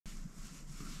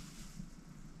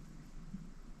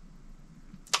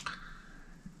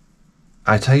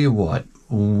I tell you what,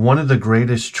 one of the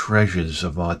greatest treasures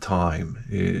of our time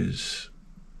is,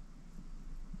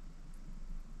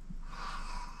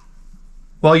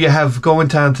 well, you have going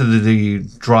down to the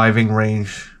driving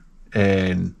range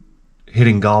and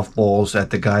hitting golf balls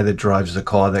at the guy that drives the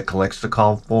car that collects the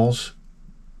golf balls.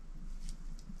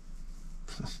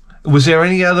 Was there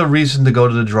any other reason to go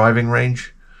to the driving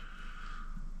range?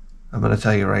 I'm going to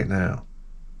tell you right now.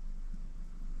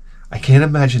 I can't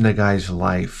imagine the guy's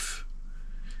life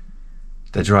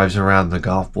that drives around the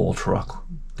golf ball truck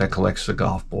that collects the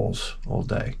golf balls all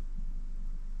day.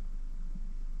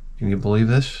 Can you believe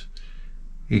this?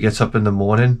 He gets up in the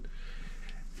morning.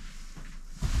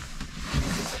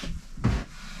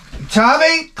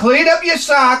 Tommy, clean up your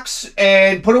socks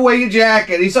and put away your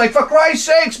jacket. He's like, for Christ's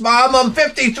sakes, Mom, I'm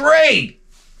 53.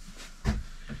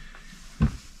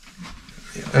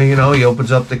 And, you know, he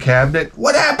opens up the cabinet.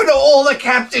 What happened to all the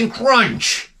Captain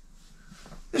Crunch?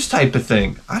 This type of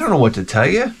thing. I don't know what to tell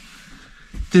you.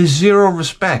 There's zero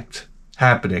respect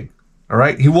happening. All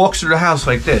right? He walks through the house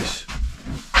like this.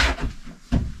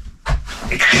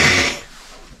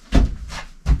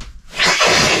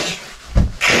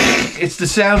 It's the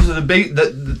sounds of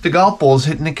the golf balls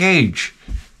hitting the cage.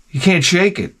 You can't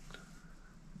shake it.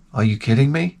 Are you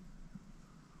kidding me?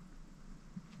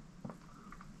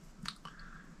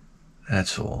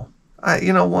 That's all.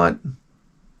 You know what?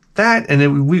 That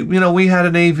and we had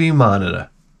an AV monitor,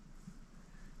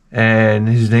 and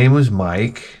his name was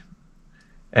Mike,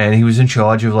 and he was in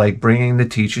charge of like bringing the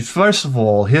teachers. First of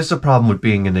all, here's the problem with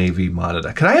being an AV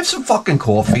monitor. Can I have some fucking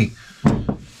coffee?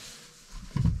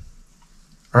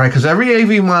 All right, because every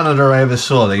AV monitor I ever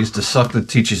saw, they used to suck the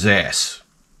teacher's ass.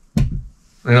 You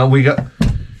know, we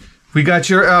got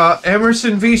your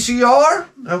Emerson VCR,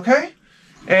 okay,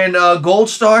 and Gold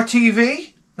Star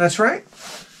TV. That's right,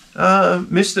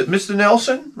 Mr.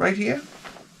 Nelson, right here.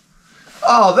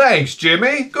 Oh, thanks,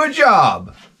 Jimmy. Good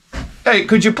job. Hey,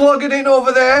 could you plug it in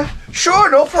over there? Sure,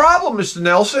 no problem, Mr.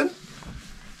 Nelson.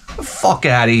 Get the fuck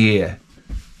out of here.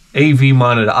 AV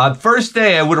monitor. On first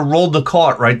day, I would have rolled the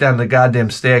cart right down the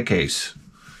goddamn staircase.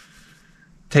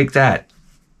 Take that.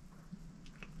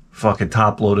 Fucking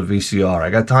top-loaded VCR. I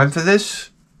got time for this?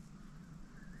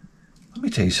 Let me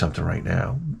tell you something right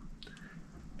now.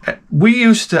 We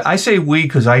used to, I say we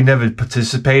because I never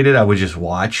participated. I would just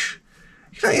watch.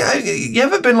 You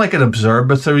ever been like an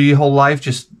observer through your whole life?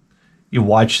 Just, you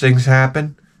watch things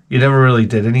happen? You never really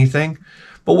did anything?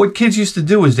 But what kids used to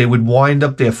do is they would wind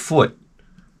up their foot.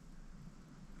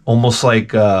 Almost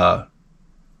like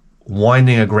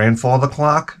winding a grandfather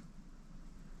clock.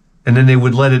 And then they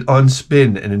would let it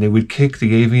unspin, and then they would kick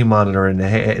the AV monitor in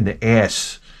the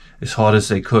ass as hard as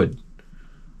they could.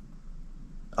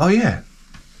 Oh, yeah.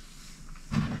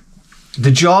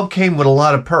 The job came with a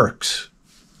lot of perks.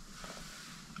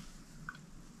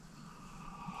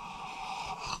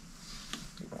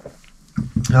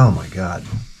 Oh, my God.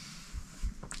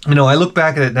 You know, I look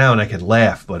back at it now and I can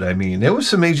laugh, but I mean, there was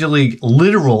some major league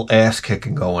literal ass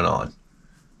kicking going on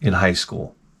in high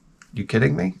school. You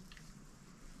kidding me?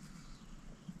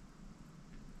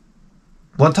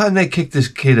 One time they kicked this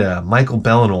kid, Michael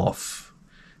Belanoff.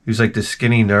 He was like this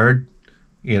skinny nerd,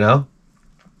 you know?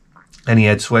 And he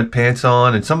had sweatpants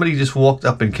on, and somebody just walked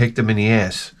up and kicked him in the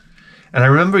ass. And I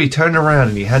remember he turned around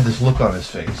and he had this look on his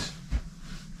face.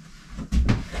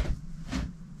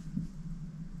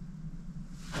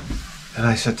 And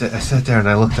I sat there and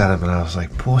I looked at him and I was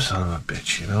like, poor son of a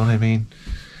bitch, you know what I mean?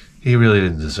 He really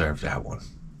didn't deserve that one.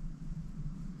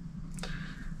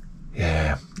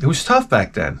 Yeah, it was tough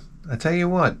back then. I tell you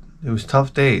what, it was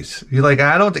tough days. You're like,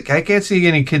 I can't see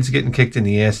any kids getting kicked in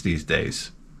the ass these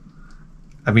days.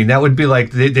 I mean, that would be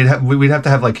like, we'd have to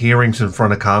have like hearings in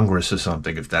front of Congress or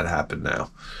something if that happened now.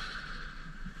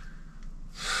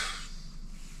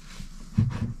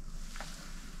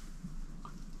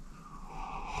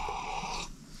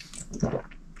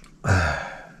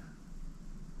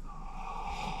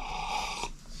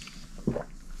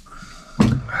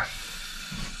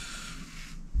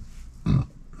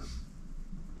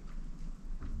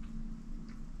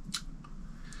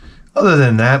 Other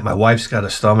than that, my wife's got a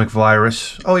stomach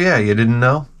virus. Oh yeah, you didn't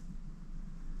know?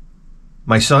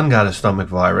 My son got a stomach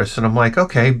virus, and I'm like,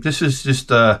 okay, this is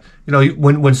just, you know,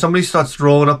 when somebody starts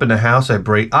throwing up in the house, I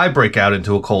break out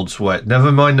into a cold sweat.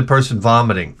 Never mind the person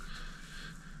vomiting.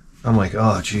 I'm like,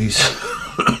 oh, jeez.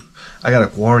 I got to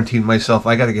quarantine myself.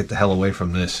 I got to get the hell away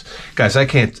from this. Guys, I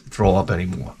can't throw up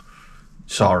anymore.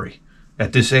 Sorry.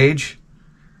 At this age,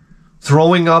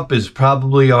 throwing up is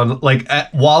probably on, like,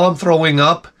 while I'm throwing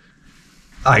up,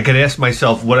 I could ask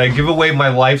myself, would I give away my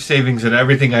life savings and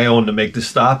everything I own to make this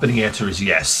stop? And the answer is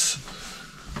yes.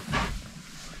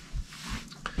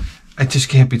 I just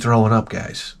can't be throwing up,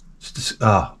 guys. It's just,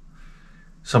 oh.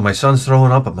 So my son's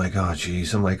throwing up. I'm like, oh,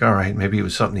 geez. I'm like, all right, maybe it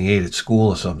was something he ate at school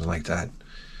or something like that.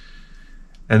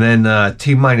 And then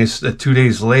T-minus 2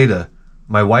 days later,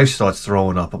 my wife starts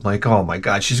throwing up. I'm like, oh, my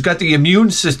God. She's got the immune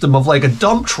system of like a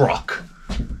dump truck.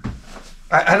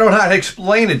 I don't know how to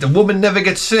explain it. The woman never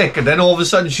gets sick. And then all of a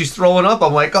sudden she's throwing up.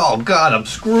 I'm like, oh, God, I'm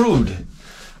screwed.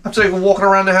 I'm like walking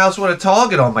around the house with a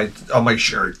target on my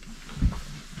shirt.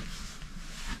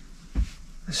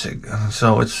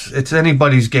 So it's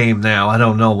anybody's game now. I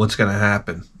don't know what's going to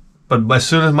happen. But as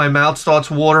soon as my mouth starts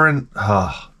watering,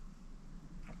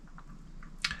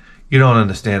 you don't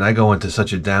understand. I go into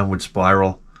such a downward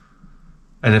spiral.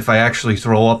 And if I actually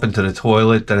throw up into the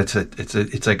toilet, then it's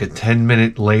like a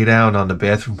 10-minute lay down on the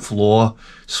bathroom floor,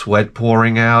 sweat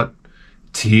pouring out,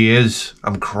 tears,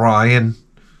 I'm crying.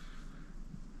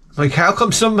 Like, how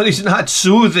come somebody's not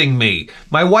soothing me?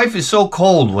 My wife is so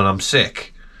cold when I'm sick.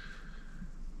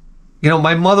 You know,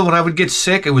 my mother, when I would get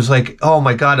sick, it was like, oh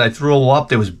my God, I throw up.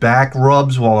 There was back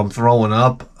rubs while I'm throwing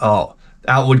up. Oh,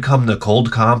 out would come the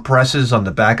cold compresses on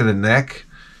the back of the neck.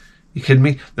 You kidding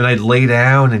me? Then I'd lay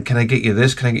down and, can I get you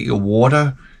this? Can I get you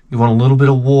water? You want a little bit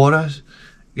of water?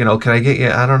 You know, can I get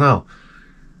you, I don't know.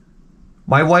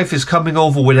 My wife is coming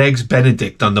over with Eggs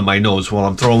Benedict under my nose while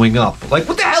I'm throwing up. Like,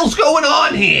 what the hell's going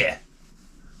on here?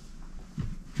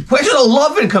 Where's the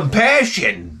love and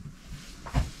compassion?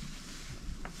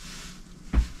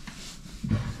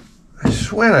 I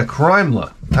swear to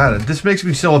Crimler. This makes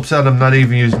me so upset I'm not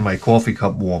even using my coffee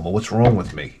cup warmer. What's wrong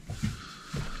with me?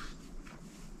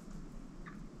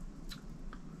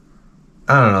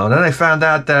 I don't know. Then I found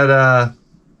out that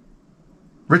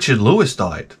Richard Lewis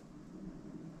died.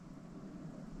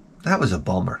 That was a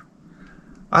bummer.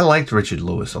 I liked Richard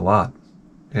Lewis a lot.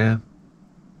 Yeah.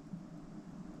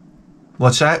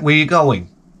 What's that? Where you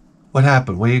going? What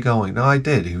happened? Where you going? No, I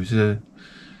did. He was a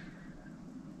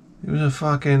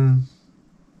fucking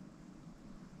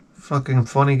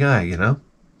funny guy, you know?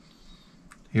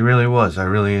 He really was. I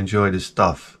really enjoyed his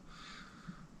stuff.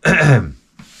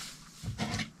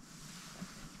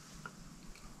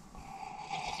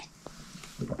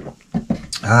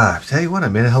 I tell you what, I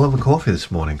made a hell of a coffee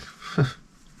this morning.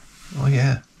 Oh,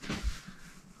 yeah.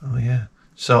 Oh, yeah.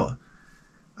 So,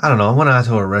 I don't know. I went out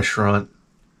to a restaurant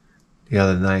the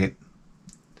other night,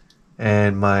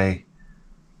 and my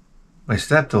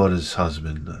stepdaughter's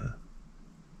husband,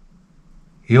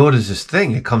 he orders this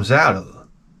thing. It comes out.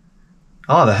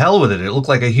 Oh, the hell with it. It looked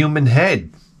like a human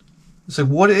head. It's like,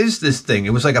 what is this thing?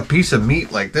 It was like a piece of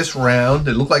meat, like this round.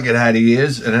 It looked like it had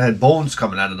ears, and it had bones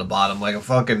coming out of the bottom, like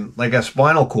a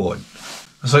spinal cord.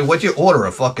 I was like, what'd you order,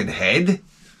 a fucking head?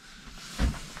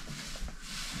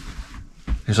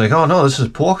 He's like, oh no, this is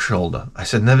pork shoulder. I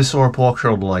said, never saw a pork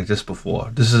shoulder like this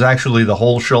before. This is actually the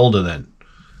whole shoulder then.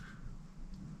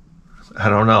 I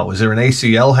don't know. Is there an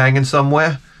ACL hanging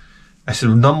somewhere? I said,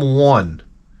 number one.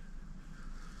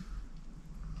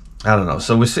 I don't know.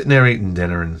 So we're sitting there eating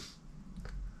dinner, and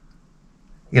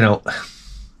you know,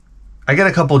 I get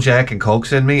a couple Jack and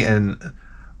Cokes in me, and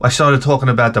I started talking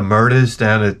about the murders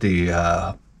down at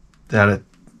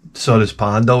Sutter's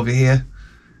Pond over here.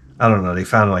 I don't know. They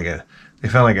found like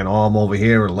an arm over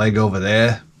here, a leg over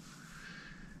there.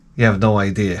 You have no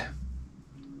idea.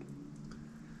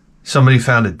 Somebody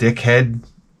found a dick head.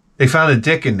 They found a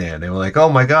dick in there. They were like, oh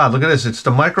my God, look at this. It's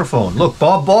the microphone. Look,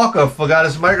 Bob Barker forgot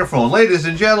his microphone. Ladies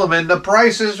and gentlemen, the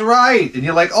price is right. And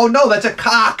you're like, oh no, that's a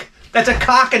cock. That's a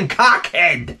cock and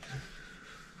cockhead.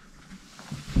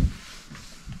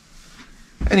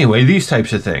 Anyway, these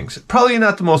types of things. Probably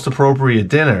not the most appropriate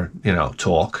dinner, you know,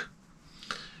 talk.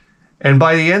 And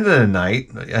by the end of the night,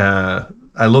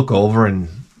 I look over and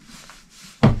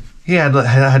he had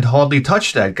hardly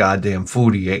touched that goddamn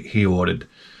food he ordered.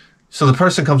 So the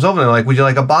person comes over and they're like, would you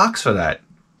like a box for that?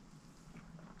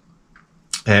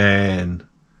 And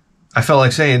I felt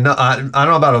like saying, no, I don't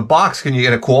know about a box. Can you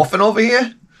get a coffin over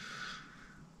here?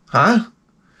 Huh?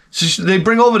 So they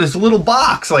bring over this little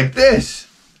box like this.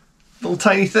 Little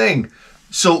tiny thing.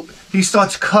 So he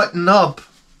starts cutting up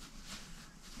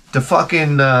the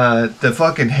fucking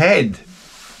head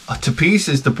to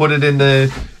pieces to put it in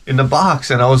the box.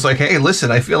 And I was like, hey,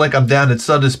 listen, I feel like I'm down at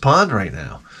Sutter's Pond right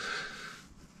now.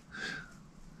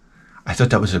 I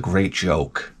thought that was a great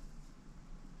joke.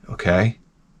 Okay?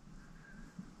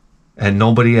 And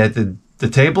nobody at the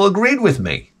table agreed with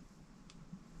me.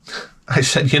 I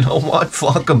said, you know what?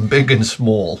 Fuck them big and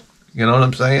small. You know what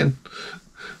I'm saying?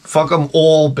 Fuck them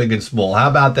all big and small. How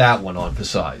about that one on for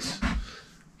size?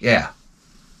 Yeah.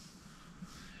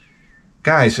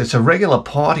 Guys, it's a regular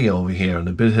party over here on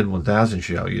the Bidhead 1000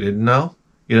 show. You didn't know?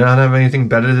 You don't have anything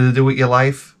better to do with your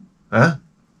life? Huh?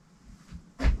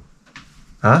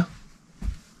 Huh?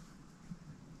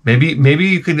 Maybe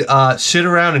you could sit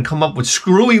around and come up with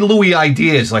screwy Louie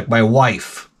ideas like my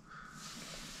wife.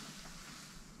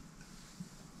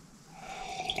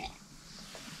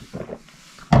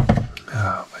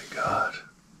 Oh my God.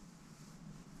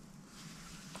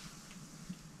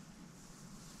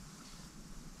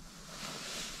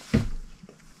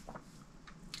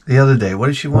 The other day, what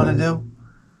did she want to do?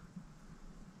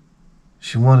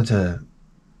 She wanted to...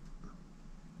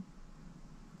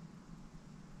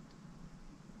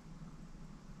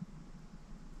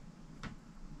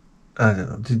 I don't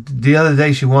know. The other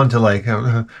day she wanted to like...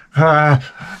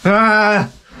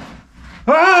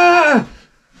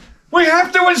 we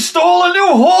have to install a new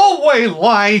hallway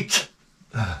light!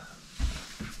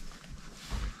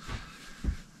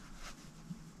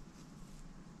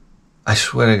 I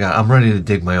swear to God, I'm ready to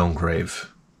dig my own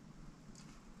grave.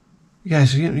 You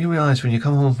guys, you realize when you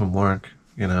come home from work,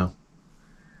 you know,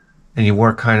 and you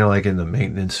work kind of like in the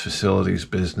maintenance facilities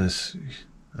business,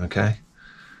 okay?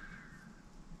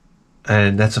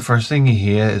 And that's the first thing you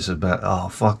hear is about, oh,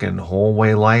 fucking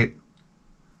hallway light.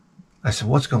 I said,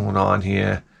 what's going on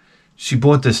here? She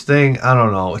bought this thing, I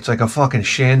don't know, it's like a fucking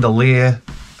chandelier.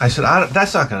 I said,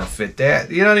 that's not going to fit there.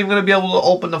 You're not even going to be able to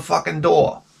open the fucking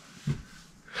door.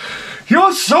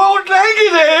 You're so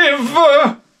negative!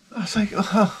 I was like,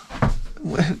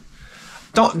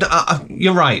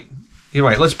 you're right. You're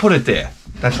right. Let's put it there.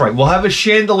 That's right. We'll have a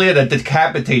chandelier that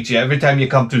decapitates you every time you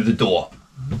come through the door.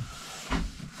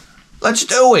 Let's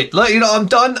do it. You know, I'm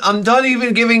done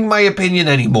even giving my opinion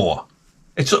anymore.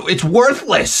 It's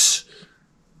worthless.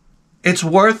 It's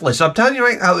worthless. I'm telling you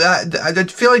right now, I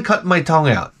feel like cutting my tongue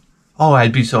out. Oh,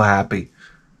 I'd be so happy.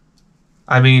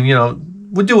 I mean, you know,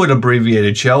 we'll do an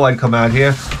abbreviated show. I'd come out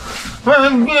here.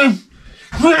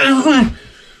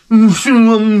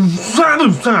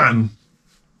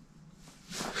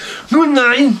 Good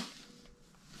night.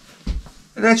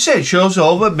 And that's it. Show's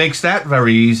over. Makes that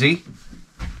very easy.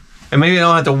 And maybe I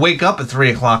don't have to wake up at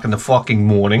 3 o'clock in the fucking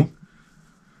morning.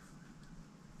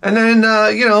 And then,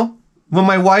 you know, when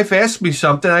my wife asks me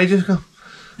something, I just go,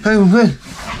 you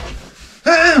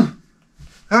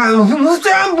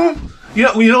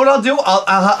know what I'll do?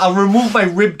 I'll remove my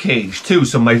rib cage too,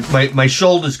 so my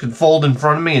shoulders can fold in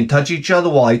front of me and touch each other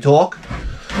while I talk.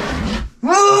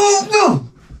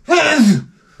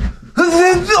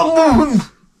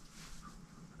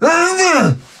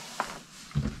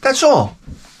 That's all.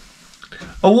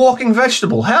 A walking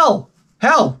vegetable. Hell.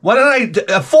 Why don't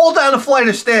I fall down a flight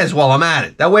of stairs while I'm at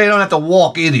it? That way I don't have to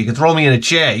walk either. You can throw me in a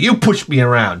chair. You push me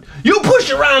around. You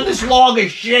push around this log of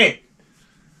shit.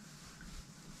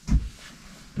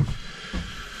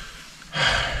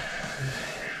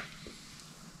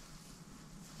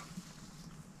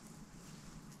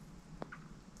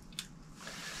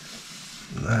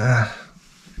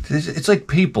 It's like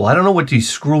people. I don't know what these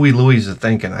screwy Louis are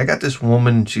thinking. I got this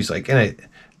woman. She's like in a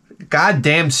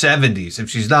goddamn 70s, if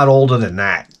she's not older than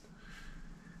that.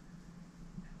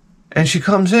 And she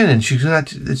comes in and she's got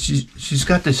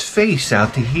this face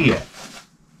out to here.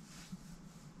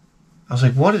 I was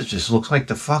like, what is this? Looks like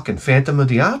the fucking Phantom of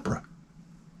the Opera.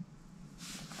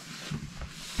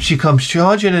 She comes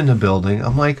charging in the building.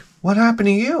 I'm like, what happened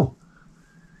to you?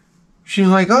 She's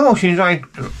like,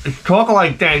 talk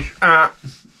like this,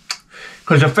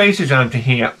 because her face is onto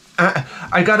here.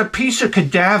 I got a piece of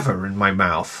cadaver in my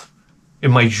mouth,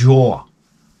 in my jaw,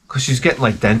 because she's getting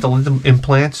like dental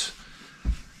implants.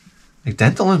 Like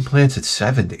dental implants at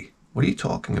 70. What are you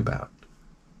talking about?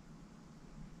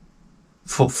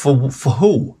 For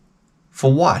who?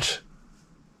 For what?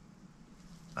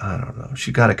 I don't know.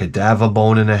 She got a cadaver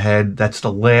bone in her head. That's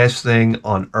the last thing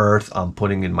on earth I'm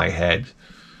putting in my head.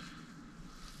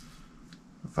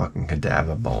 Fucking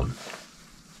cadaver bone.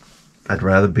 I'd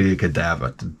rather be a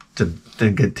cadaver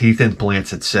than get teeth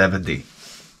implants at 70.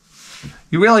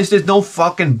 You realize there's no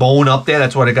fucking bone up there?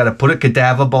 That's why they got to put a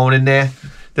cadaver bone in there.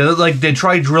 They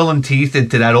try drilling teeth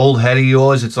into that old head of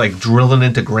yours. It's like drilling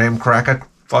into graham cracker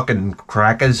fucking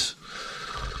crackers.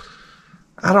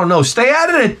 I don't know. Stay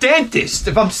out of the dentist.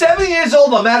 If I'm 70 years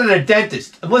old, I'm out of the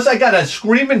dentist. Unless I got a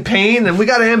screaming pain, and we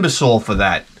got Ambisol for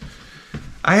that.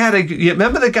 You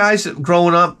remember the guys that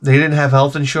growing up, they didn't have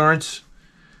health insurance?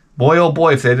 Boy, oh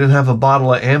boy, if they didn't have a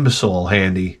bottle of Ambisol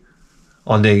handy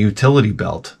on their utility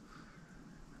belt.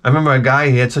 I remember a guy,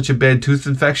 he had such a bad tooth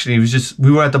infection,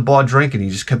 we were at the bar drinking, he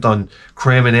just kept on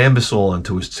cramming Ambisol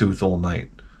into his tooth all night.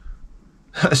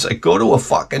 I was like, go to a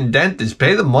fucking dentist,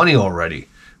 pay the money already.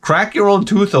 Crack your own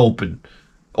tooth open,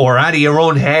 or out of your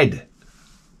own head.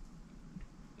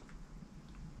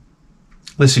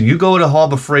 Listen, you go to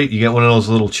Harbor Freight, you get one of those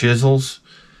little chisels,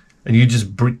 And you just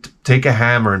take a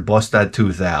hammer and bust that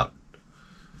tooth out.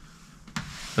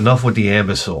 Enough with the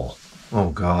Ambisol. Oh,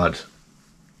 God.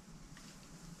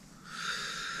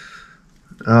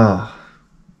 Oh.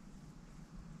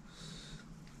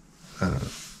 I don't know.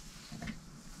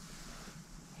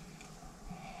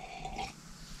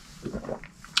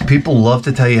 People love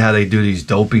to tell you how they do these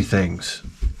dopey things.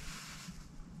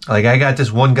 Like, I got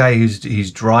this one guy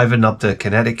he's driving up to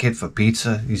Connecticut for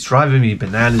pizza. He's driving me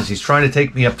bananas. He's trying to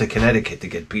take me up to Connecticut to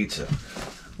get pizza.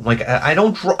 I'm like, I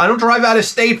don't drive out of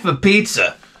state for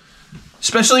pizza.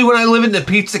 Especially when I live in the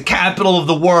pizza capital of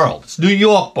the world. It's New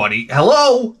York, buddy.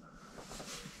 Hello?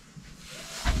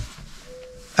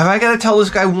 Have I got to tell this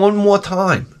guy one more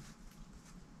time?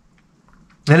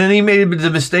 And then he made the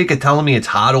mistake of telling me it's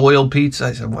hot oil pizza.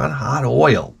 I said, what hot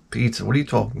oil pizza? What are you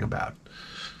talking about?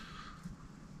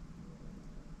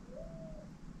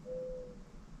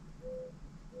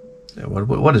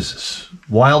 What is this?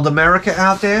 Wild America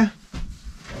out there?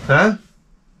 Huh?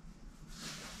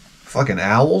 Fucking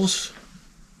owls?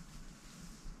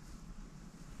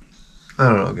 I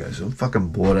don't know, guys. I'm fucking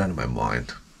bored out of my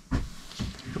mind.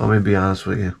 Let me be honest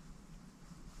with you.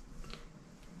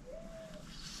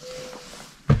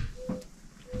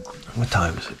 What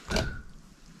time is it?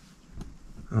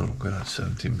 Oh, God,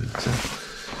 17 minutes in.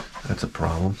 That's a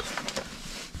problem.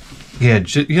 Yeah,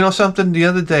 you know something? The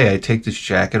other day, I take this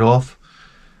jacket off.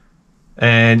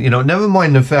 And, you know, never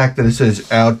mind the fact that it says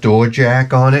outdoor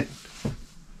jack on it.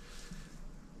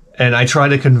 And I try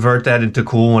to convert that into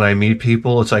cool when I meet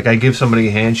people. It's like I give somebody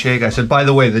a handshake. I said, by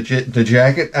the way, the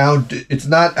jacket, it's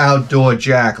not outdoor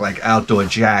jack like outdoor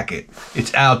jacket.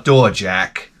 It's outdoor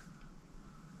jack.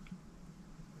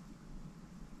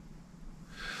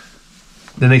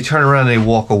 Then they turn around and they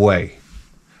walk away.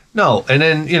 No, and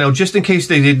then, you know, just in case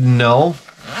they didn't know,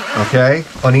 okay,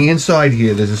 on the inside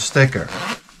here, there's a sticker.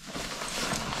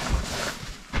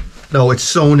 No, it's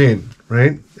sewn in,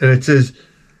 right? And it says,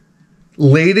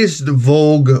 latest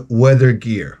Vogue weather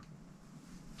gear.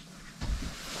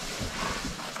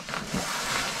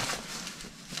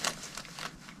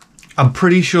 I'm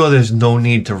pretty sure there's no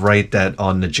need to write that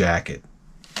on the jacket.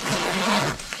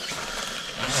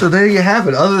 So there you have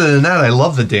it. Other than that, I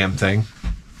love the damn thing.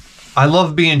 I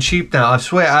love being cheap now. I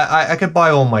swear, I could buy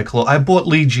all my clothes. I bought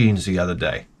Lee jeans the other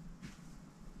day.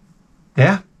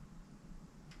 Yeah?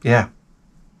 Yeah.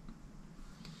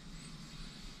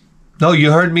 No,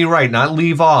 you heard me right. Not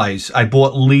Levi's. I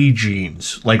bought Lee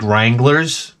jeans, like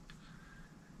Wranglers.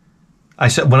 I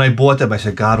said, when I bought them, I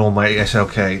said, God almighty. I said,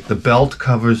 okay, the belt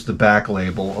covers the back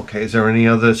label. Okay, is there any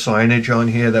other signage on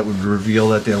here that would reveal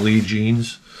that they're Lee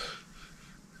jeans?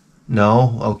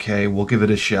 No? Okay, we'll give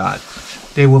it a shot.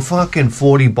 They were fucking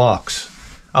 $40.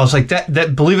 I was like,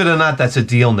 that. Believe it or not, that's a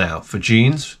deal now for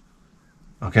jeans.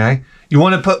 Okay? You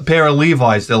want to put a pair of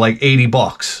Levi's, they're like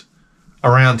 $80.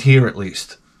 Around here, at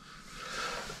least.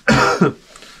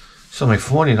 So I'm like,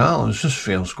 $40 just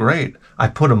feels great. I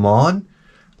put them on.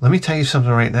 Let me tell you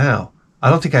something right now. I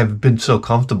don't think I've been so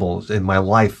comfortable in my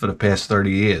life for the past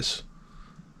 30 years.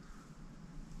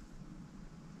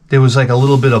 There was like a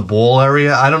little bit of ball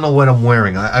area. I don't know what I'm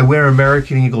wearing. I wear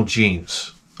American Eagle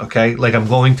jeans. Okay? Like I'm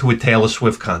going to a Taylor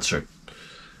Swift concert.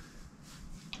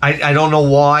 I don't know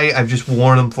why. I've just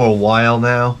worn them for a while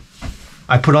now.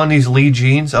 I put on these Lee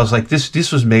jeans. I was like,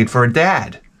 this was made for a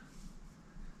dad.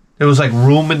 There was like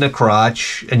room in the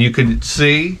crotch. And you could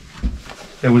see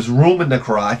there was room in the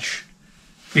crotch.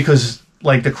 Because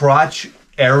like the crotch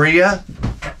area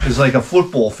is like a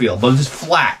football field. But it's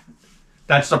flat.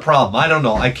 That's the problem. I don't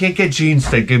know. I can't get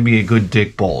jeans that give me a good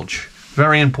dick bulge.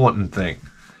 Very important thing.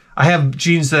 I have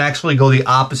jeans that actually go the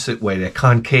opposite way. They're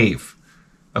concave.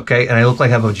 Okay? And I look like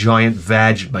I have a giant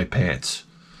vag in my pants.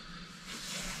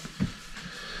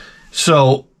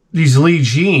 So, these Lee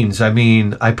jeans, I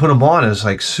mean, I put them on and it's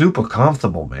like super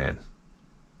comfortable, man.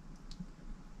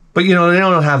 But, you know, they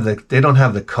don't have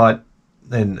the cut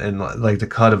and like the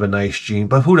cut of a nice jean.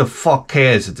 But who the fuck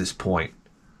cares at this point?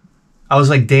 I was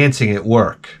like dancing at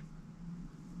work.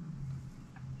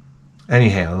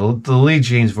 Anyhow, the Lee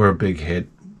jeans were a big hit.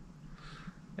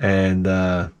 And,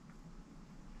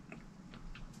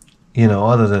 you know,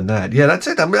 other than that, yeah, that's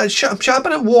it. I'm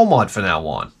shopping at Walmart from now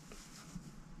on.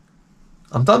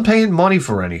 I'm done paying money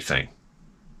for anything.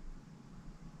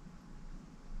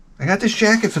 I got this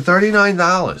jacket for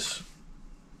 $39.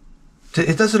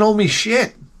 It doesn't owe me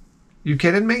shit. You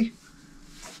kidding me?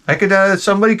 I could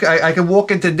I could walk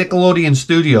into Nickelodeon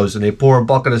Studios and they pour a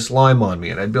bucket of slime on me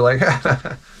and I'd be like,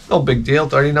 no big deal,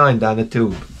 $39 down the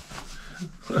tube.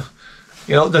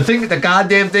 You know, the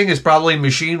goddamn thing is probably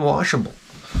machine washable.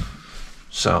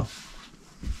 So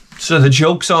the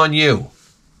joke's on you.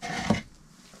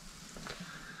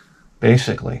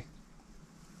 Basically.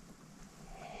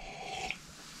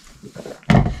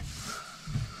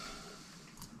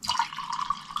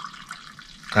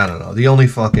 I don't know. The only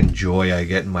fucking joy I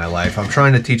get in my life. I'm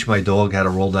trying to teach my dog how to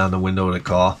roll down the window of the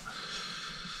car.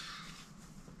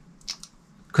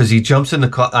 Because he jumps in the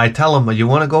car. I tell him, you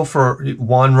want to go for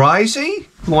one ridey?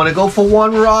 You want to go for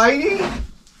one ridey?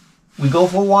 We go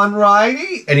for one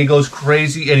ridey? And he goes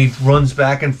crazy and he runs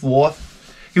back and forth.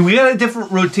 We got a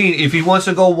different routine. If he wants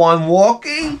to go one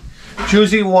walkie,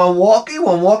 choosy, one walkie,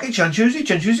 chan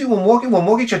choosy, one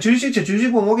walkie, chan choosy,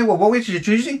 one walkie, chan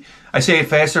choosy. I say it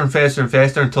faster and faster and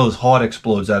faster until his heart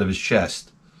explodes out of his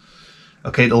chest.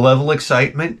 Okay, the level of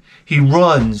excitement. He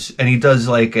runs and he does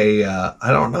like a,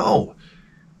 I don't know.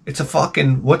 It's a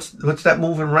fucking, what's that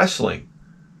move in wrestling?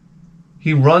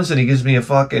 He runs and he gives me a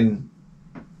fucking,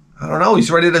 I don't know,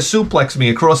 he's ready to suplex me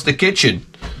across the kitchen.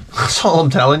 That's all I'm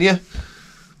telling you.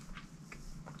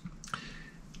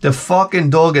 The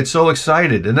fucking dog gets so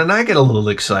excited. And then I get a little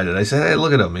excited. I say, hey,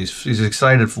 look at him. He's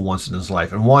excited for once in his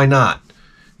life. And why not?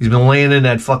 He's been laying in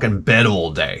that fucking bed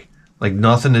all day. Like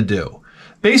nothing to do.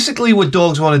 Basically what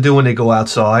dogs want to do when they go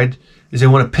outside is they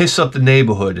want to piss up the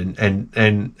neighborhood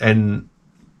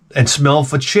and smell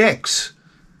for chicks.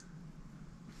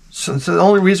 So it's the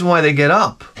only reason why they get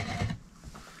up.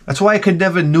 That's why I could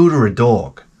never neuter a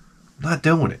dog. I'm not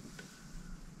doing it.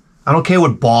 I don't care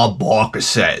what Bob Barker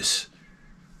says.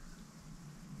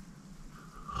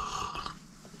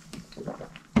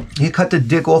 You cut the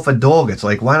dick off a dog. It's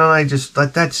like, why don't I just,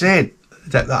 that's it.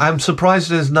 I'm surprised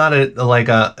there's not an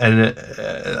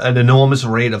enormous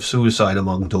rate of suicide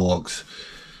among dogs.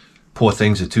 Poor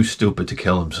things are too stupid to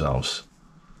kill themselves.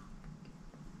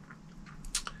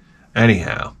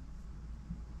 Anyhow.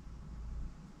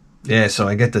 Yeah, so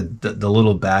I get the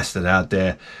little bastard out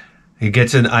there. He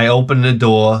gets in, I open the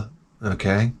door,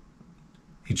 okay?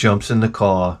 He jumps in the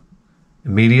car,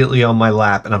 immediately on my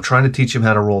lap, and I'm trying to teach him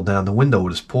how to roll down the window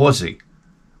with his pawsy.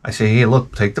 I say, here,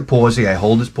 look, take the pawsy. I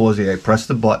hold his pawsy. I press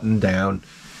the button down.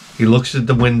 He looks at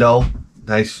the window,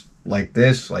 nice, like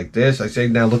this, like this. I say,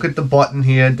 now look at the button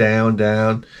here, down,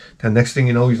 down. The next thing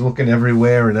you know, he's looking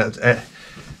everywhere, and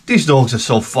these dogs are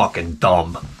so fucking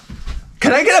dumb.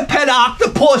 Can I get a pet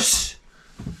octopus?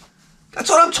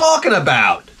 That's what I'm talking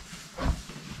about.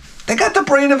 They got the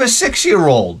brain of a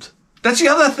 6-year-old. That's the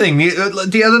other thing.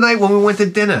 The other night when we went to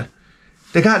dinner,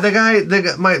 they got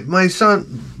my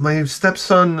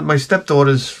stepson, my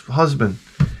stepdaughter's husband.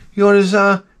 He orders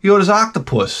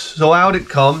octopus. So out it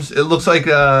comes. It looks like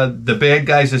the bad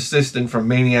guy's assistant from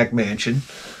Maniac Mansion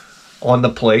on the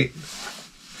plate.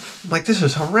 I'm like, this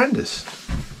is horrendous.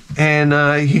 And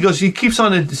he keeps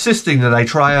on insisting that I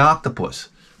try octopus.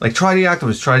 Like, try the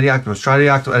octopus, try the octopus, try the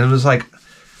octopus. And it was like,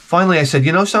 finally I said,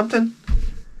 you know something?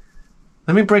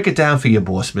 Let me break it down for you,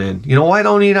 boss man. You know why I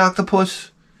don't eat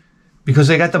octopus? Because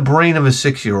they got the brain of a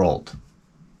 6-year-old.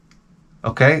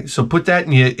 Okay? So put that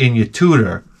in your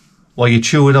tutor while you're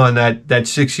chewing on that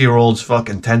 6-year-old's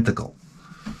fucking tentacle.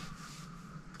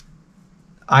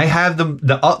 I have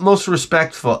the utmost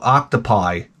respect for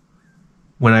octopi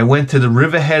when I went to the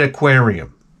Riverhead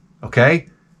Aquarium. Okay?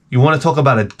 You want to talk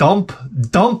about a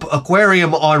dump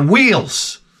aquarium on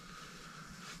wheels.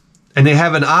 And they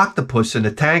have an octopus in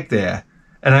the tank there.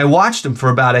 And I watched him for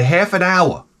about a half an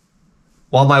hour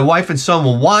while my wife and son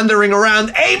were wandering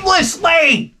around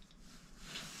aimlessly,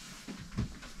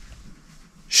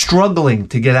 struggling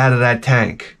to get out of that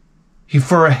tank.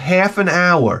 For a half an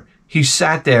hour, he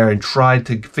sat there and tried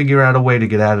to figure out a way to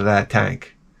get out of that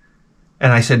tank.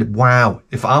 And I said, wow,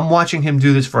 if I'm watching him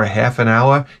do this for a half an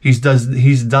hour, he's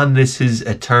done this his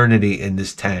eternity in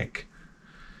this tank.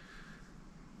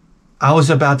 I was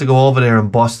about to go over there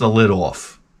and bust the lid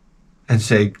off and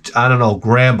say, I don't know,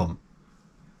 grab him.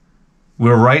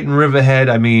 We're right in Riverhead.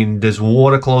 I mean, there's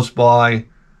water close by.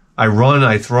 I run,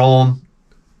 I throw him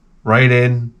right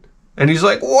in. And he's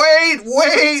like,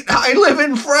 wait, I live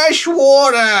in fresh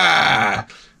water.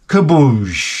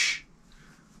 Kaboosh.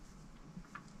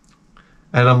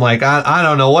 And I'm like, I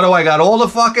don't know. What do I got? All the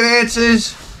fucking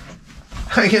answers?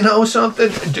 You know something?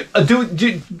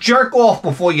 Jerk off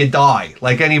before you die,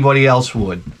 like anybody else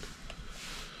would.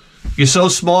 You're so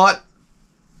smart.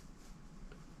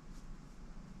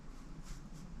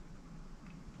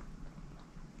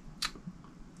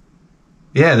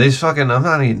 Yeah, there's fucking, I'm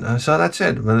not eating. So that's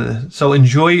it. So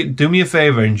enjoy, do me a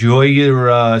favor, enjoy your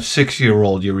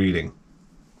 6-year-old you're eating.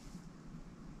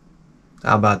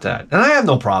 How about that? And I have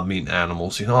no problem eating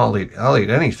animals. You know, I'll eat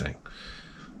anything.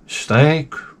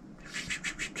 Steak.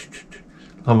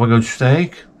 I'm gonna go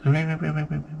steak.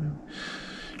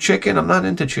 Chicken, I'm not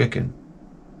into chicken.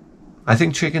 I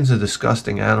think chicken's a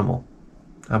disgusting animal.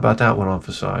 How about that one off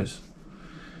the size?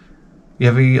 You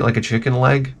ever eat like a chicken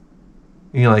leg?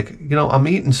 And you're like, you know, I'm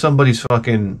eating somebody's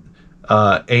fucking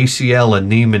ACL and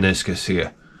knee meniscus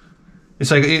here. It's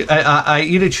like I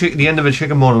eat the end of a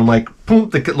chicken bone, and I'm like,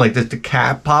 boom, the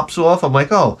cap pops off. I'm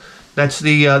like, oh, that's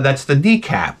the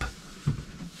kneecap.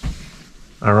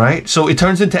 All right, so it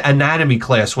turns into anatomy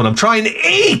class when I'm trying to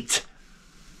eat.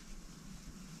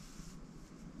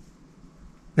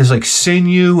 There's like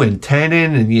sinew and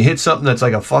tendon, and you hit something that's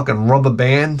like a fucking rubber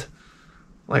band.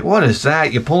 Like, what is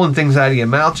that? You're pulling things out of your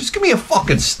mouth. Just give me a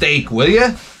fucking steak, will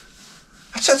you?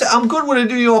 I'm good with a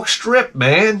New York strip,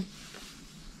 man.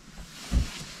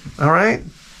 All right?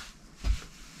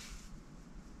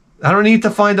 I don't need to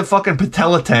find a fucking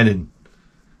patella tendon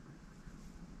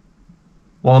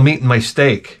while I'm eating my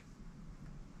steak.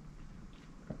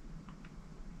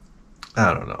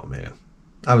 I don't know, man.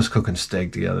 I was cooking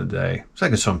steak the other day. I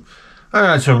got some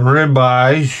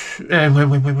ribeyes.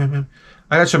 Wait.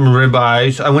 I got some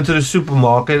ribeyes. I went to the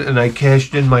supermarket and I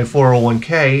cashed in my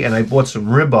 401k and I bought some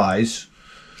ribeyes.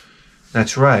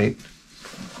 That's right.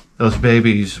 Those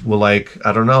babies were like,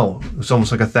 I don't know, it was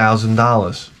almost like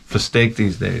 $1,000 for steak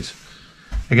these days.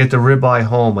 I get the ribeye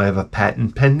home. I have a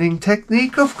patent pending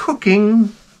technique of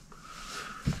cooking.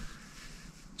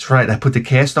 That's right. I put the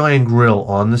cast iron grill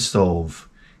on the stove.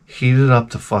 Heat it up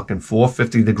to fucking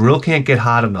 450. The grill can't get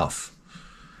hot enough.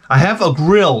 I have a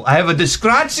grill. I have a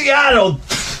Disgraziato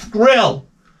grill.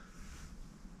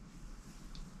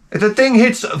 If the thing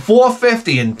hits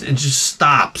 450 and it just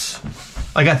stops.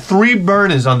 I got 3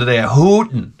 burners under there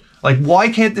hooting. Like, why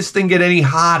can't this thing get any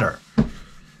hotter?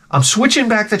 I'm switching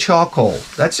back to charcoal.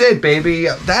 That's it, baby.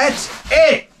 That's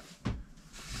it.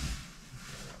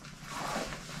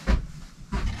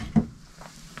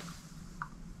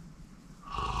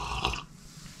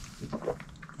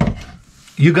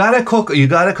 You gotta cook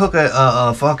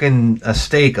a fucking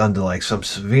steak under like some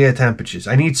severe temperatures.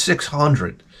 I need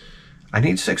 600. I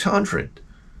need 600.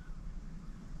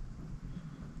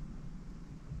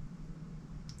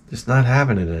 Just not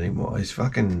having it anymore. He's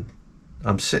fucking.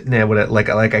 I'm sitting there with it like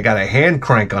I got a hand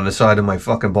crank on the side of my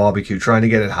fucking barbecue trying to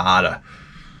get it hotter.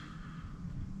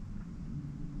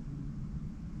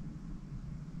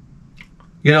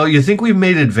 You know, you think we've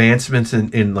made advancements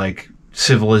in like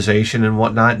civilization and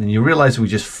whatnot, and you realize we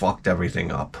just fucked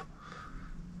everything up.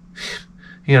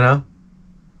 You know?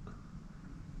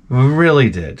 We really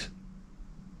did.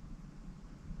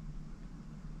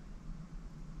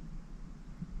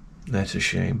 That's a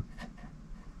shame.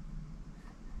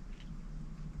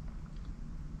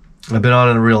 I've been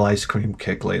on a real ice cream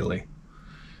kick lately.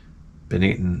 Been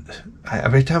eating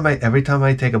every time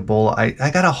I take a bowl, I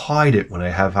gotta hide it when I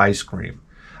have ice cream.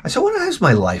 I said, what has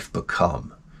my life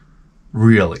become?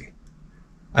 Really?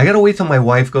 I gotta wait till my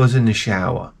wife goes in the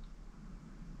shower.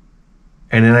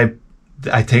 And then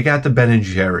I take out the Ben &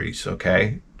 Jerry's,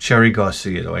 okay? Cherry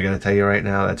Garcia, though. I gotta tell you right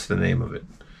now, that's the name of it.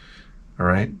 All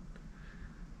right?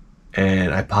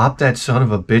 And I pop that son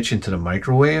of a bitch into the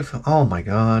microwave. Oh my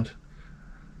God.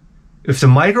 If the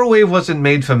microwave wasn't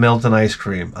made for melting ice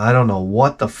cream, I don't know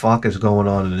what the fuck is going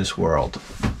on in this world.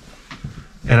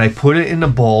 And I put it in the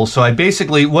bowl. So I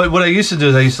basically, what I used to do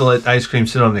is I used to let ice cream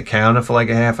sit on the counter for like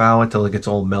a half hour until it gets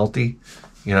all melty,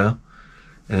 you know?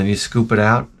 And then you scoop it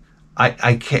out.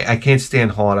 I can't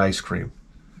stand hard ice cream.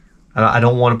 I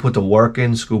don't want to put the work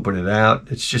in, scooping it out.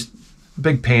 It's just a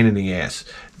big pain in the ass.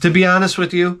 To be honest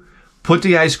with you, put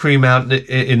the ice cream out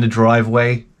in the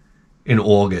driveway in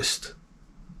August,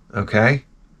 okay?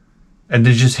 And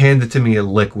then just hand it to me in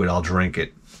liquid. I'll drink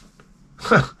it.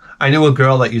 I knew a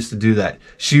girl that used to do that.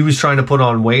 She was trying to put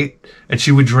on weight, and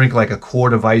she would drink like a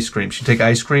quart of ice cream. She'd take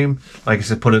ice cream, like I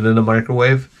said, put it in the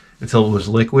microwave until it was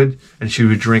liquid, and she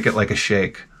would drink it like a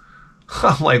shake.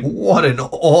 I'm like, what an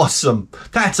awesome...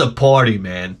 That's a party,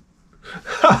 man.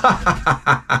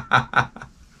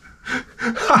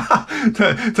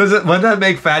 Wouldn't that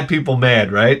make fat people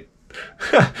mad, right?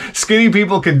 Skinny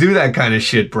people can do that kind of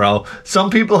shit, bro.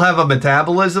 Some people have a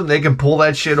metabolism, they can pull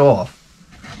that shit off.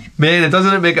 Man,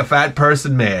 doesn't it make a fat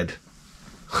person mad?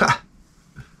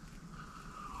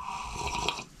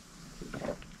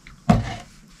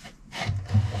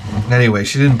 Anyway,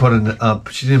 she didn't put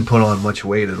on much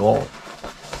weight at all.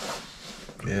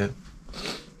 Yeah.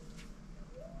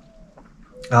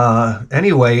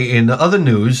 Anyway, in other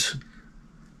news,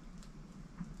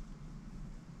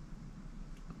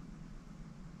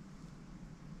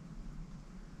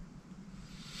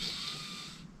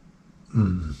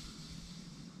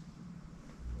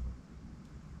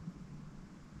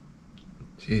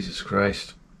 Jesus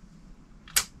Christ.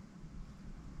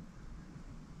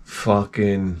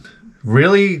 Fucking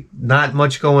really not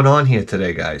much going on here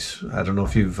today, guys. I don't know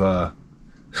if you've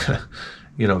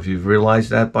You know, if you've realized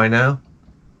that by now.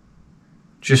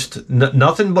 Just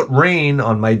nothing but rain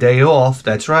on my day off.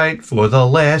 That's right. For the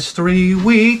last 3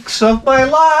 weeks of my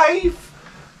life.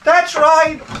 That's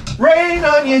right. Rain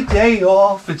on your day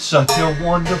off. It's such a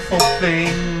wonderful thing.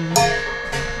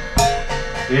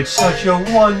 It's such a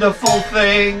wonderful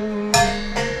thing.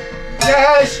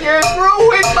 Yes, you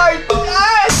ruined my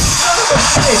life.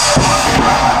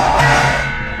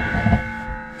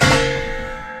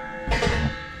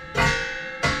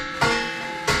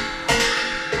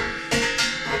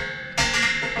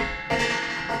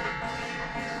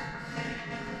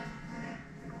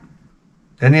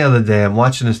 Then the other day, I'm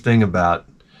watching this thing about,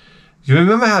 do you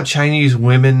remember how Chinese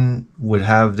women would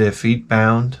have their feet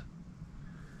bound?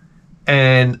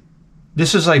 And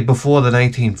this is like before the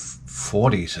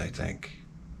 1940s, I think.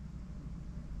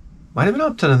 Might have been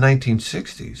up to the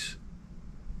 1960s.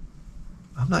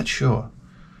 I'm not sure.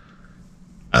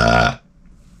 But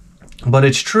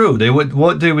it's true.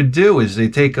 What they would do is they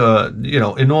take a, you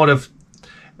know, in order,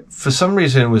 for some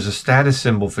reason it was a status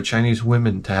symbol for Chinese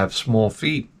women to have small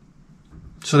feet.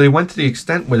 So they went to the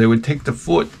extent where they would take the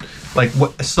foot, like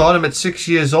start them at 6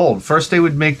 years old. First they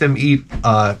would make them eat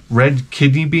red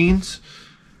kidney beans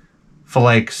for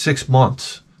like 6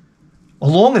 months. Or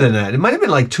longer than that. It might have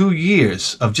been like 2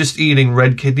 years of just eating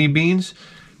red kidney beans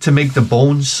to make the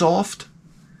bones soft.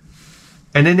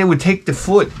 And then they would take the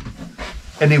foot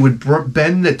and they would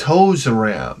bend the toes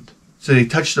around. So they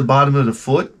touch the bottom of the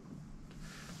foot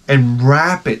and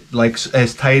wrap it like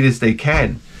as tight as they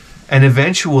can. And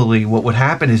eventually what would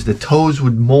happen is the toes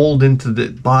would mold into the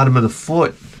bottom of the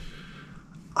foot.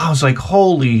 I was like,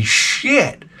 holy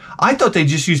shit. I thought they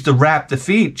just used to wrap the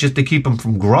feet just to keep them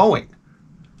from growing.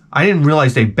 I didn't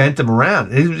realize they bent them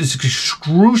around. It was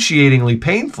excruciatingly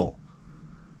painful.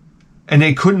 And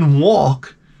they couldn't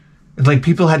walk. And like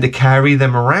people had to carry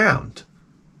them around.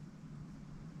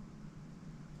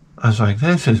 I was like,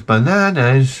 this is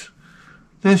bananas.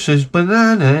 This is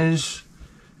bananas.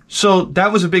 So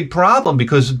that was a big problem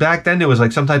because back then there was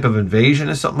like some type of invasion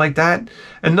or something like that.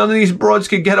 And none of these broads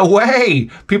could get away.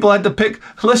 People had to pick,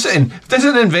 listen, if there's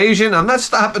an invasion, I'm not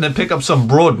stopping to pick up some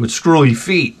broad with screwy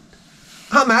feet.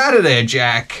 I'm out of there,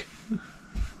 Jack.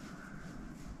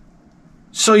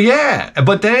 So yeah,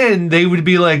 but then they would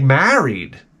be like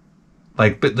married.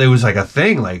 Like, but there was like a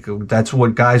thing, like that's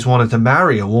what guys wanted to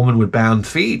marry, a woman with bound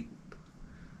feet.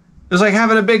 It's like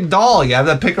having a big doll. You have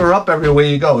to pick her up everywhere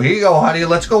you go. Here you go, honey.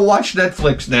 Let's go watch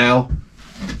Netflix now.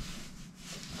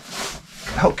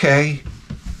 Okay.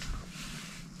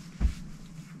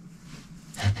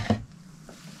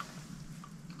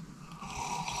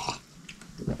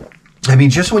 I mean,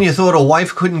 just when you thought a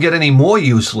wife couldn't get any more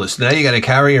useless, now you got to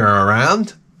carry her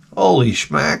around? Holy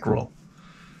schmackerel.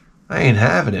 I ain't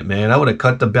having it, man. I would have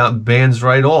cut the bands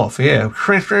right off. Yeah,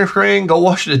 go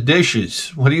wash the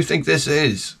dishes. What do you think this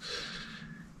is?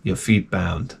 Your feet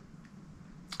bound.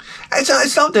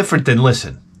 It's no different than,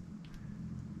 listen.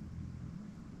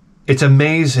 It's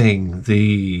amazing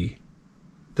the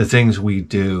things we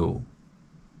do,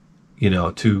 you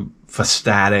know, for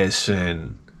status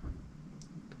and,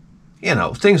 you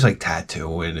know, things like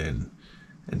tattooing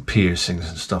and piercings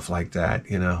and stuff like that,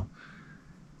 you know.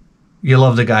 You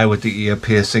love the guy with the ear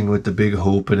piercing with the big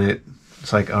hoop in it.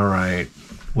 It's like, all right,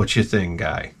 what's your thing,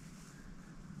 guy?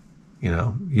 You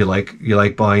know, you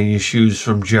like buying your shoes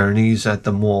from Journeys at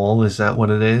the mall. Is that what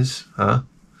it is? Huh?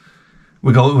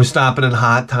 We're stopping at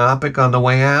Hot Topic on the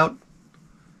way out.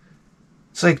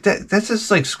 It's like that's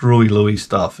just like screwy Louie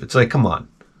stuff. It's like, come on,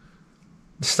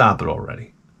 stop it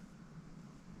already.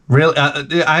 Really,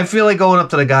 I feel like going up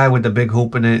to the guy with the big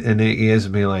hoop in the ears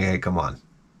and being like, hey, come on,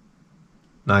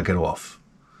 knock it off.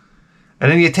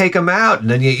 And then you take them out, and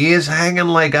then your ears hanging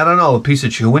like, I don't know, a piece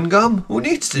of chewing gum. Who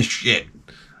needs this shit?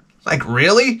 Like,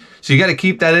 really? So you got to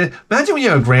keep that in. Imagine when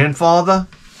you're a grandfather.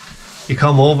 You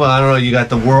come over, I don't know, you got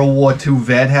the World War II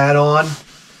vet hat on.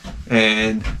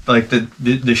 And, like,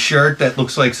 the shirt that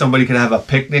looks like somebody could have a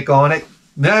picnic on it.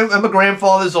 Now, my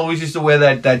grandfathers always used to wear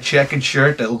that checkered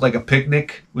shirt that looked like a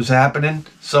picnic was happening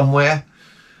somewhere.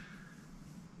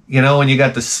 You know, and you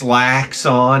got the slacks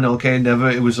on, okay?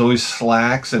 It was always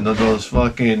slacks and those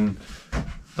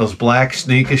black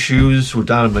sneaker shoes with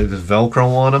down like this Velcro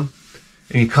on them.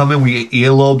 And you come in with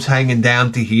your earlobes hanging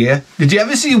down to here. Did you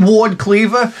ever see Ward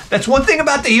Cleaver? That's one thing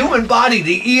about the human body.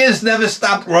 The ears never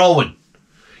stop growing.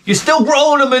 You're still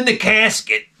growing them in the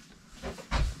casket.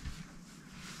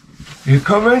 You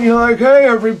come in, you're like, hey,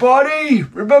 everybody,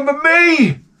 remember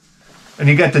me? And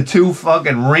you got the two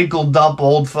fucking wrinkled up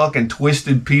old fucking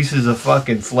twisted pieces of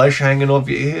fucking flesh hanging off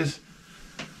your ears.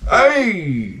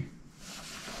 Hey,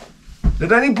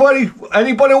 Did anybody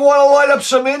want to light up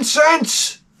some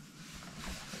incense?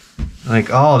 Like,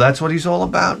 oh, that's what he's all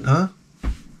about, huh?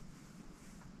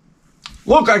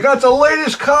 Look, I got the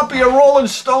latest copy of Rolling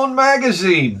Stone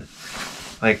magazine.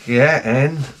 Like, yeah,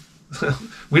 and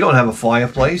we don't have a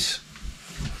fireplace.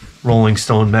 Rolling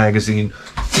Stone magazine.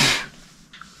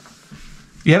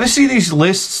 You ever see these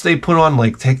lists they put on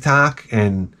like TikTok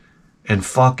and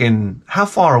fucking, how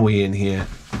far are we in here?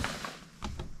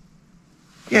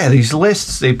 Yeah, these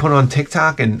lists they put on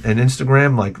TikTok and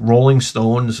Instagram, like Rolling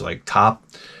Stones, like top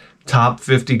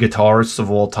 50 guitarists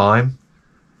of all time.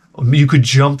 You could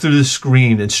jump through the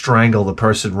screen and strangle the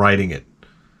person writing it.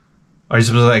 Or it's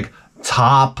like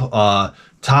top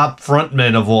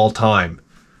frontmen of all time.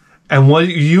 And what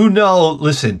you know,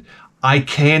 listen, I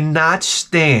cannot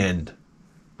stand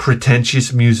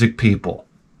pretentious music people.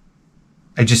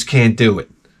 I just can't do it.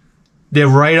 They're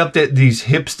right up there, these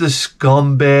hipster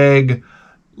scumbag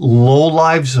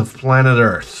lowlives of planet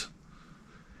Earth.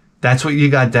 That's what you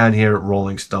got down here at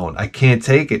Rolling Stone. I can't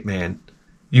take it, man.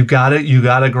 You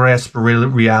gotta grasp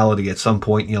reality at some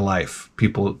point in your life.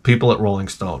 People at Rolling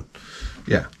Stone.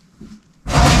 Yeah.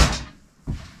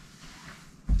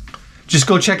 Just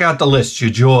go check out the list. Your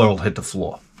jaw will hit the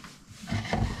floor.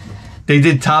 They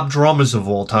did top drummers of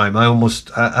all time. I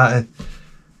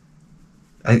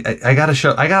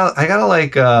gotta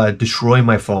like destroy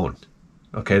my phone.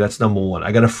 Okay, that's number one.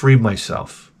 I gotta free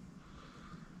myself.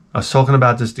 I was talking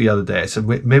about this the other day. I said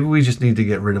maybe we just need to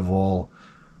get rid of all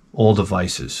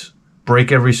devices.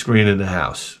 Break every screen in the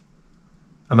house.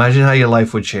 Imagine how your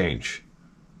life would change.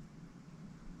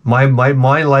 My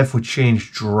life would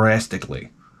change drastically.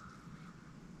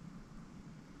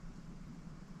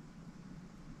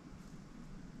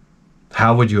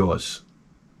 How would yours?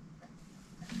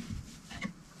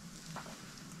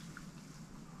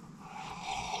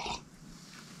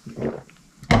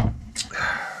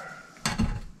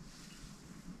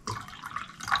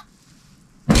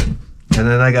 And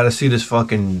then I got to see this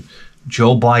fucking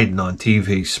Joe Biden on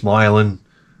TV smiling,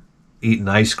 eating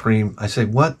ice cream. I say,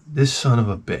 what? This son of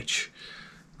a bitch.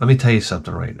 Let me tell you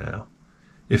something right now.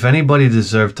 If anybody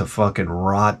deserved to fucking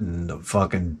rot in the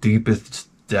fucking deepest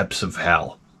depths of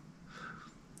hell,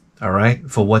 all right,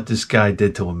 for what this guy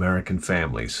did to American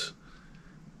families,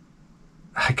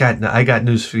 I got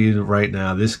news for you right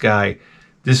now. This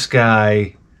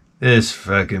fucking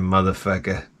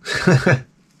motherfucker.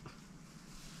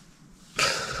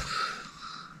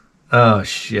 Oh,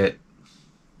 shit.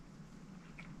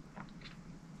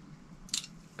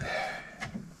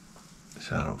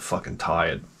 I'm fucking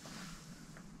tired.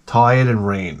 Tired and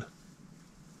rain.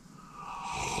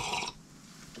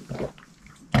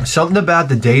 Something about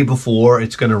the day before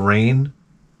it's going to rain.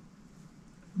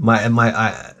 My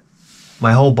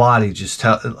whole body just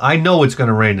I know it's going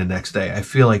to rain the next day. I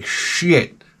feel like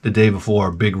shit the day before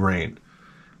a big rain.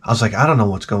 I was like, I don't know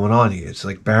what's going on here. It's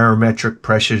like barometric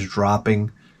pressure's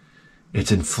dropping.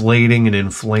 It's inflating and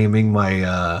inflaming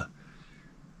my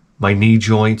my knee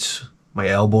joints, my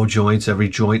elbow joints, every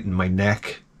joint in my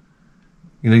neck.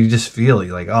 You know, you just feel it.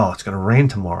 You're like, oh, it's going to rain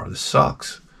tomorrow. This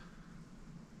sucks.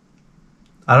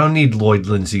 I don't need Lloyd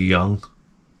Lindsay Young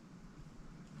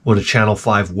or the Channel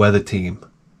 5 weather team,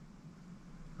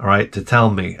 all right, to tell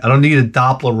me. I don't need a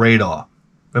Doppler radar.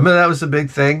 Remember that was the big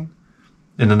thing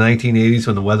in the 1980s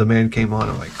when the weatherman came on?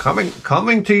 I'm like,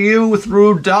 coming to you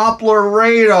through Doppler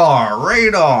radar.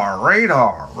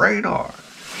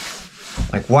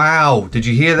 Like, wow, did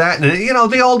you hear that? And, you know,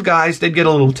 the old guys, they'd get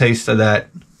a little taste of that.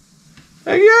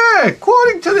 Hey, yeah,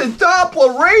 according to the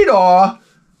Doppler radar,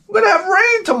 we're going to have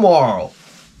rain tomorrow.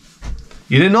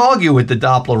 You didn't argue with the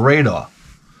Doppler radar.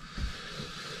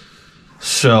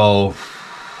 So,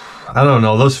 I don't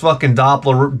know. Those fucking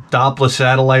Doppler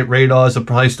satellite radars are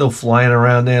probably still flying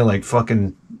around there like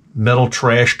fucking metal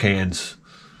trash cans.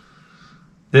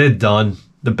 They're done.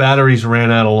 The batteries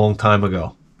ran out a long time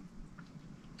ago.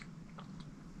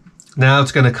 Now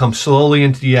it's going to come slowly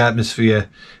into the atmosphere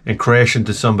and crash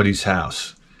into somebody's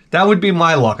house. That would be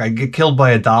my luck. I'd get killed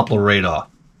by a Doppler radar.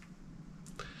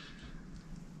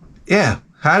 Yeah.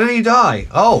 How did he die?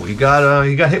 Oh, he got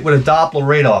hit with a Doppler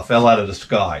radar, fell out of the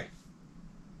sky.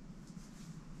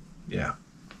 Yeah.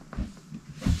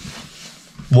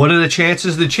 What are the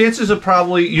chances? The chances are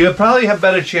probably, you probably have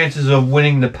better chances of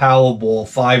winning the Powerball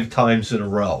 5 times in a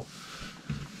row.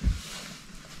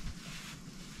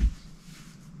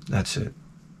 That's it.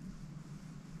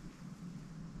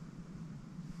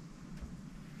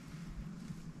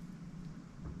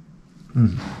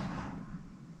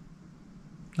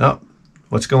 Oh,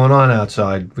 what's going on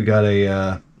outside? We got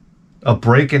a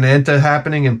break and enter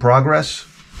happening in progress.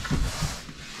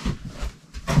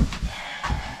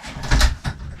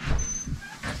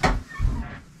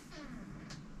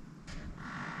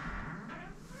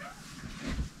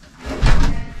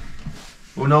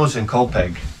 knows in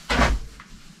Copeg.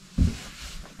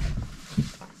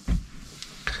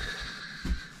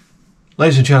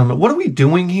 Ladies and gentlemen, what are we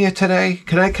doing here today?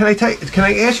 Can I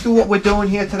ask you what we're doing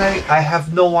here today? I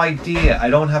have no idea. I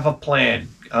don't have a plan.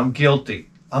 I'm guilty.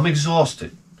 I'm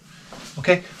exhausted.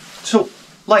 Okay? So,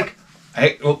 like,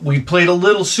 we played a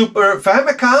little Super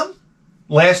Famicom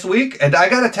last week, and I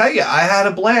gotta tell you, I had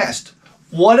a blast.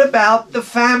 What about the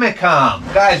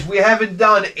Famicom? Guys, we haven't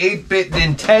done 8-bit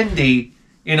Nintendo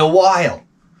in a while.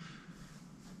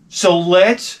 So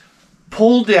let's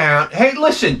pull down. Hey,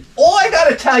 listen, all I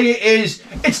gotta tell you is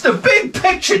it's the big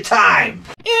picture time.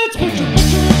 It's picture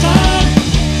time.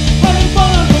 Having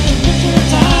fun, picture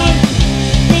time.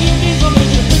 Video games on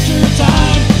picture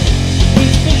time.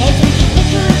 It's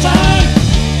picture time.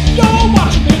 Go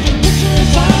watch picture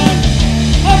time.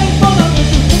 Having fun on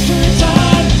picture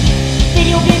time.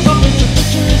 Video games on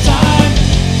picture time.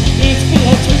 It's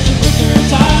picture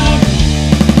time.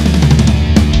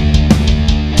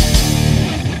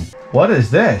 What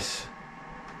is this?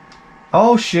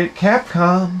 Oh shit,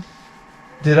 Capcom.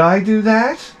 Did I do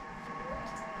that?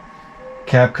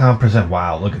 Capcom present.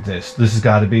 Wow, look at this. This has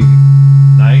got to be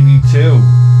 92.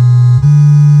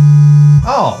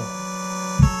 Oh.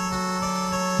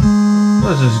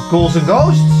 What is this? Ghouls and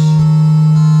Ghosts?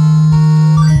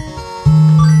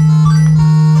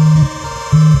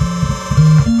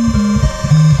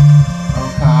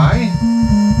 Okay.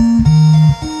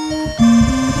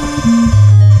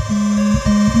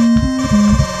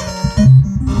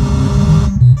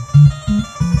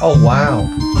 Oh, wow.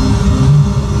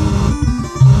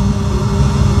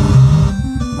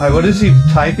 Alright, what is he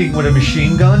typing with a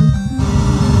machine gun?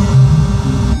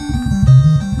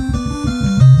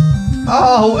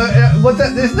 Oh, what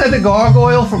that? Isn't that the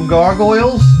gargoyle from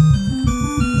Gargoyles?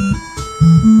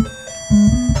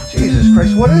 Jesus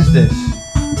Christ, what is this?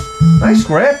 Nice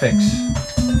graphics.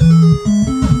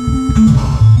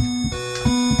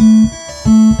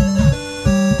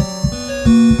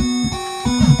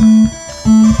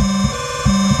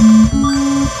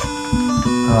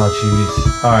 Oh, jeez.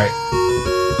 Alright.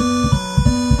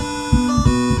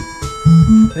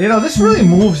 You know, this really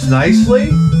moves nicely.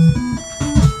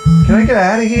 Can I get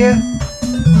out of here?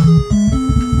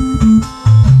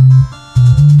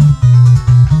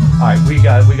 Alright, we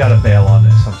gotta bail on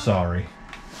this. I'm sorry.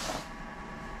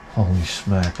 Holy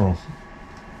smackerel.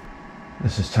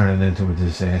 This is turning into a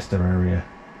disaster area.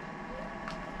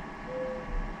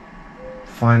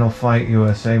 Final Fight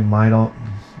USA.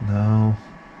 No.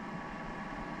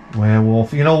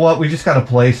 Werewolf. You know what? We just gotta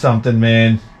play something,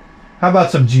 man. How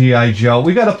about some G.I. Joe?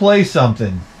 We gotta play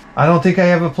something. I don't think I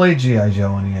ever played G.I.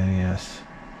 Joe on the NES.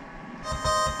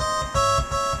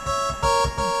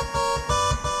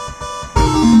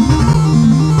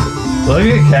 Look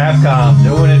at Capcom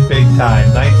doing it big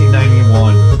time.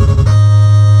 1991.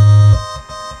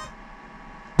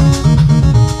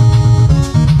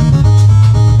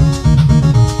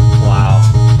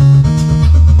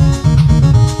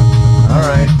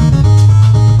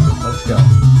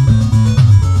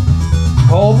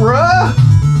 Cobra?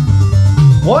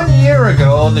 1 year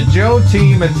ago, the Joe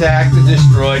team attacked and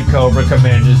destroyed Cobra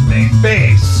Commander's main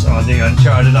base on the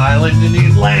uncharted island in the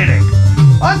Atlantic.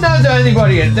 Unknown to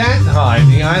anybody at that time,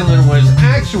 the island was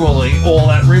actually all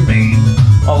that remained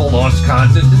of a lost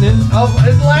continent of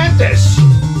Atlantis.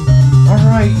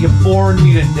 Alright, you're boring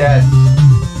me to death.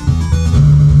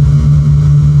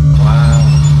 Wow.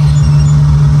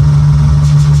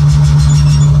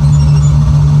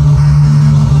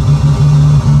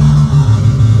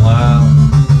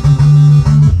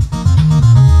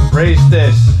 Raise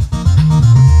this.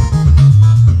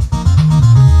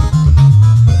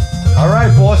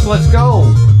 Alright, boss, let's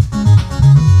go.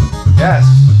 Yes.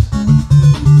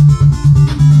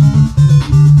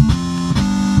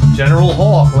 General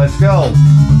Hawk, let's go.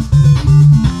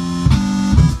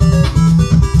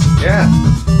 Yeah.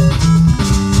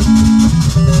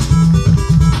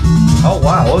 Oh,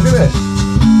 wow, look at this.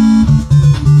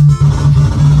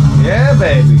 Yeah,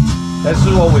 baby. This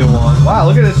is what we want. Wow,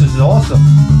 look at this. This is awesome.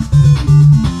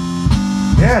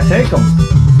 Yeah, take them.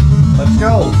 Let's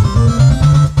go.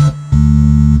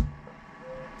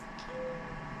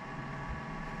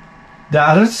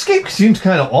 Now, this game seems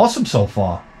kind of awesome so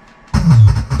far.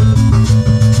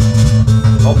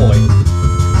 Oh boy.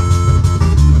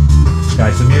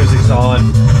 Guys, the music's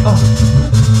on. Oh.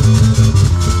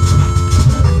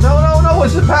 No,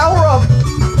 it's the power up.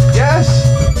 Yes.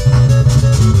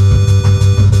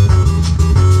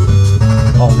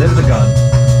 Oh, there's the gun.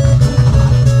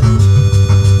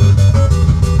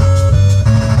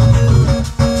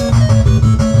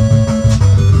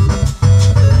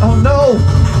 Oh no!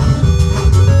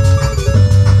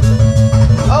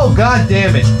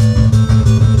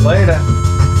 Later.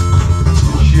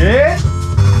 Shit.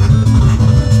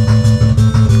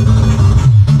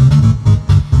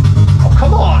 Oh,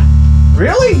 come on.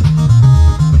 Really?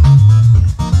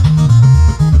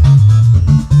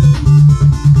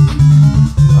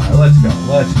 Alright, let's go.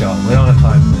 Let's go. We don't have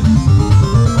time for this.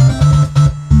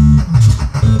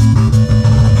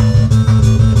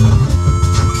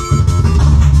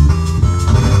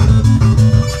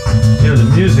 Dude, the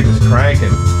music is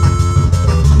cranking.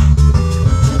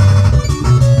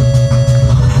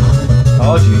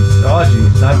 Oh jeez, oh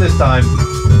jeez, not this time.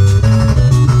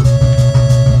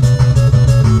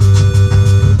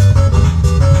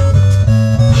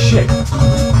 Shit.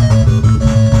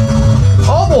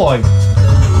 Oh boy.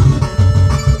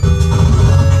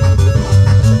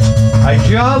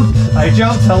 I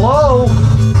jumped, hello.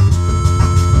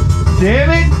 Damn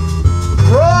it.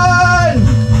 Run!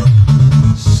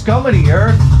 Scum of the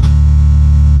earth.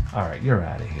 Alright, you're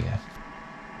out of here.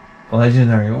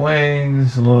 Legendary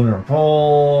Wings, Lunar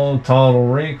Pole, Total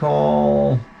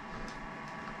Recall,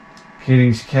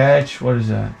 Kitty's Catch, what is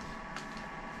that?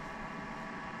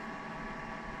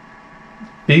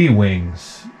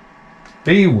 B-Wings.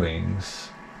 B-Wings.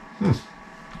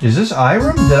 Is this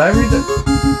Irem? Did I read that?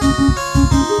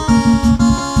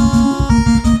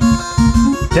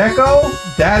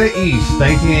 Deco? Data East,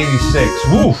 1986.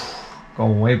 Woof!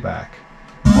 Going way back.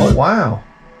 Oh, wow.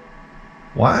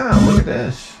 Wow, look at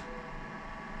this.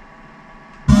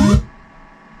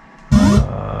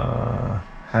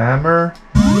 Hammer.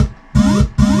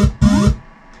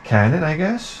 Cannon, I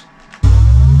guess.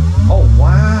 Oh,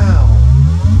 wow.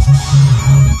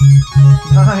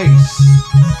 Nice.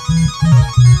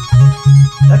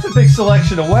 That's a big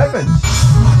selection of weapons.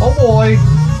 Oh, boy.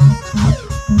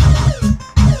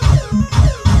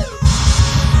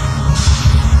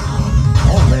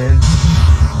 Oh, man.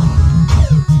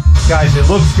 Guys, it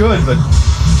looks good, but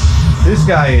this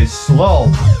guy is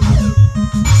slow.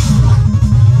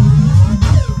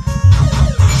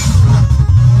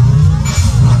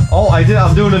 Oh,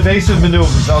 I'm doing evasive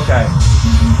maneuvers, okay.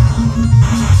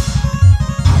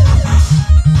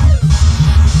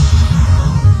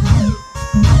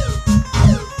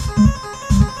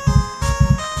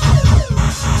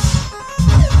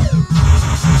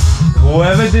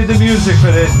 Whoever did the music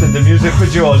for this did the music for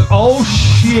Jaws. Oh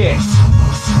shit!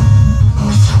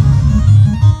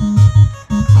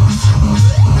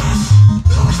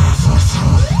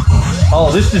 Oh,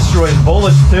 this destroys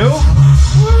bullets too?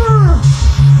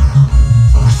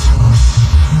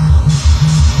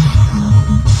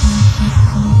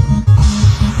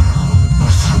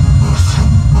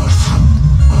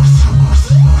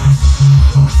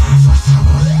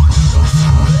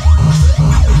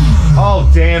 Oh,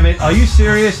 damn it. Are you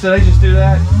serious? Did I just do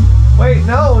that? Wait,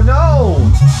 no, no!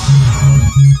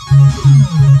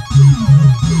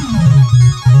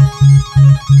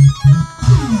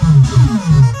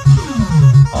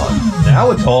 Oh, now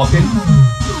we're talking.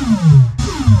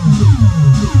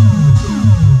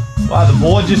 Wow, the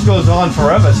board just goes on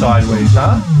forever sideways,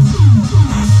 huh?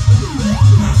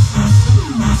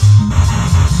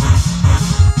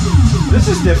 This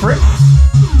is different.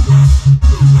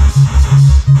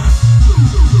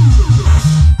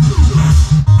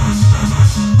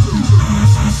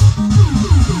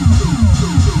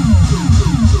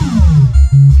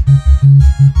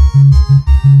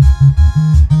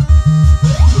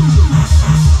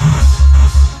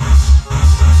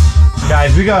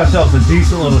 Guys, we got ourselves a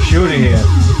decent little shooter here.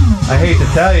 I hate to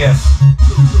tell you.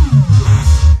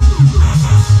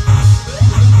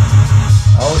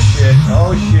 Oh shit,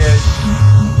 oh shit.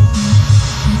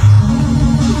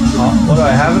 Oh, what do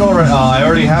I have it already? Oh, I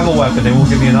already have a weapon. They won't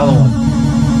give me another one.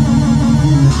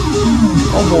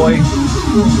 Oh boy.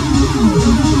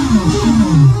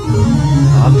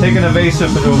 I'm taking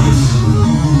evasive maneuvers.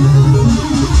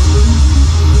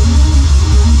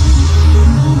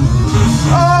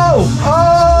 Oh!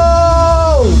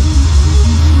 Oh!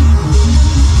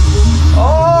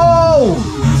 Oh!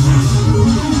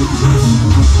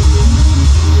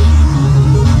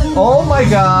 Oh my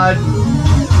god.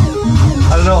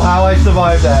 I don't know how I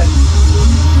survived that.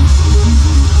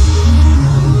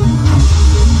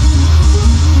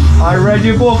 I read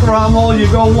your book, Rommel. You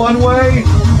go one way,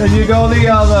 then you go the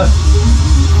other.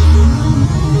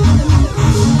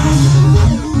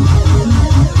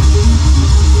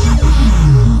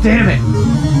 Damn it!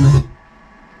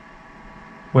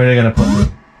 Where are they gonna put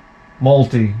me?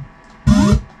 Multi.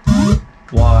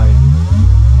 Why?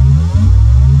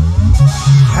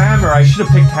 Hammer. I should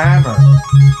have picked hammer.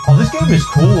 Oh, this game is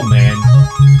cool, man.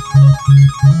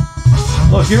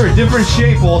 Look, you're a different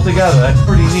shape altogether. That's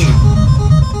pretty neat.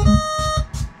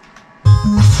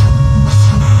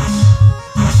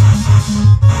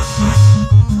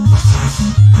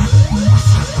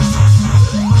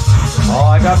 Oh,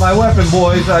 I got my weapon,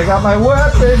 boys. I got my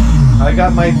weapon. I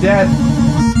got my death.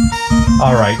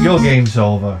 Alright, your game's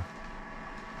over.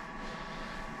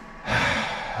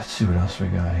 Let's see what else we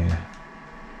got here.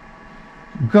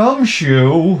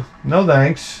 Gumshoe. No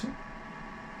thanks.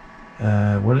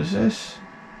 What is this?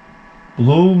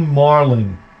 Blue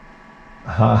Marlin.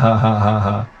 Ha ha ha ha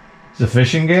ha. It's a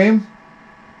fishing game?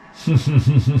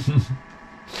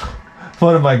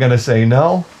 What am I gonna say?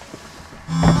 No?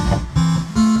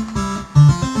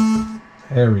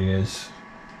 There he is.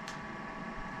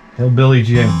 Hillbilly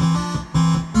Jim.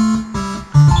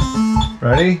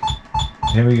 Ready?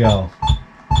 Here we go.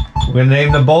 We're gonna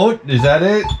name the boat. Is that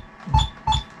it?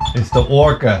 It's the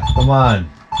Orca. Come on.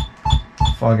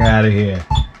 Fuck out of here.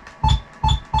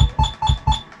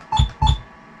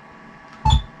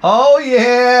 Oh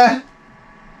yeah!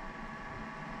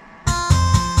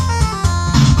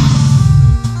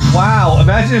 Wow,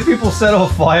 imagine if people set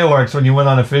off fireworks when you went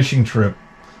on a fishing trip.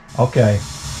 Okay.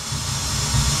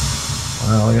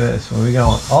 Wow, look at this. Where are we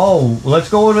going? Oh, let's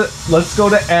go to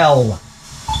L.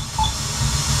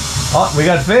 Oh, we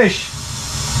got fish.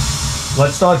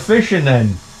 Let's start fishing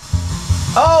then.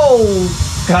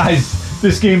 Oh, guys,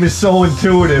 this game is so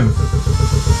intuitive.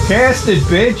 Cast it,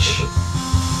 bitch.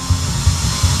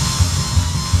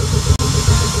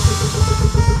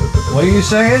 What are you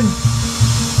saying?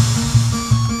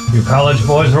 You college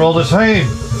boys are all the same.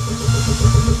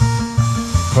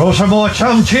 Throw some more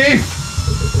chum, Chief.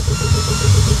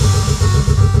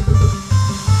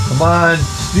 Come on.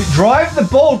 Drive the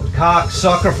boat,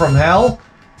 cocksucker from hell.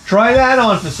 Try that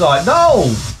on for size. No!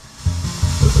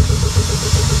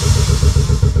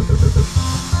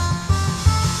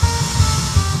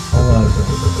 Hold on a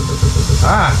second.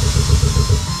 Ah!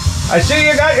 I see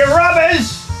you got your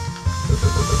rubbers!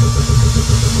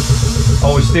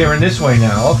 Oh, we're steering this way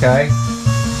now. Okay.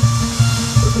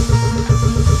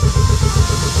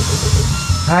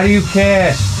 How do you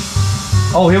cast?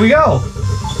 Oh, here we go.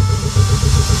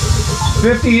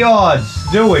 50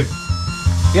 yards. Do it.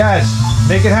 Yes.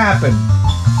 Make it happen.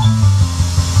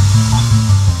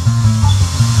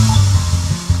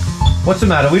 What's the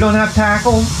matter? We don't have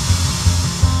tackle?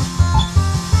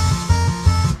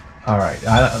 Alright.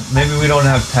 Maybe we don't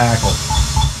have tackle.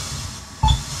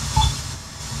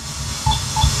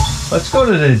 Let's go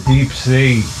to the deep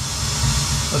sea.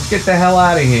 Let's get the hell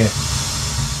out of here.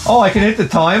 Oh, I can hit the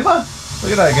timer?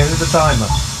 Look at that, I can hit the timer.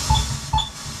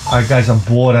 Alright guys, I'm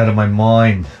bored out of my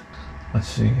mind. Let's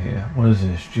see here. What is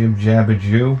this? Jib Jabba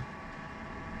Jew?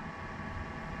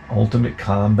 Ultimate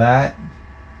Combat?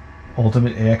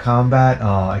 Ultimate Air Combat?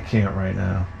 Oh, I can't right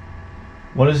now.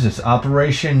 What is this?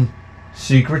 Operation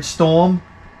Secret Storm?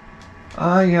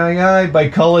 Ay, ay, ay. By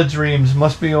Color Dreams.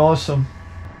 Must be awesome.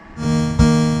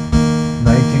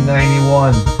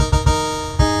 1991.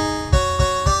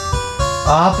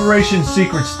 Operation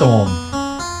Secret Storm.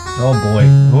 Oh boy.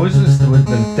 Who is this?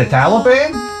 The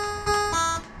Taliban?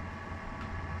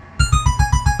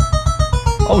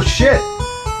 Oh shit.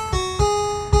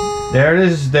 There it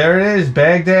is. There it is.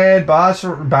 Baghdad,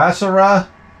 Basra.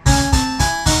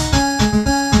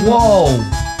 Whoa.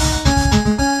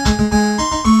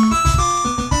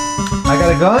 I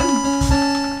got a gun?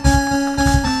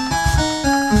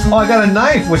 Oh, I got a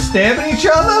knife. We're stabbing each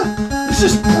other? This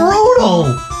is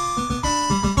brutal.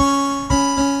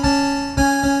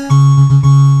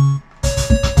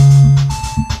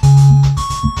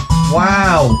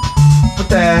 Wow. What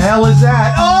the hell is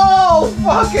that? Oh,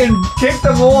 fucking kick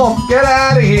them off. Get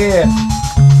out of here.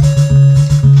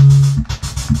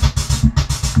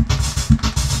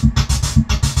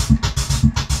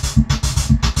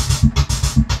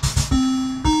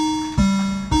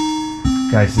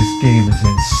 Guys, this game is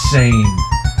insane.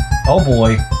 Oh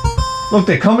boy. Look,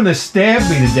 they're coming to stab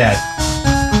me to death.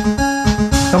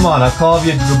 Come on, I'll carve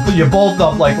you both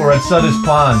up like we're at Sutter's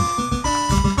Pond.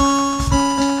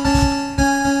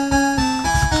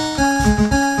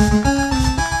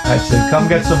 That's it. Come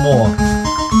get some more.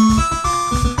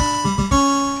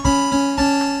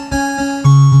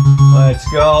 Let's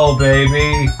go,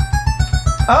 baby.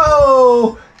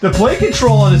 Oh! The play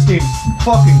control on this game's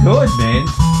fucking good, man.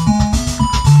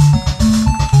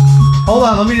 Hold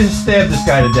on, let me just stab this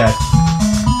guy to death.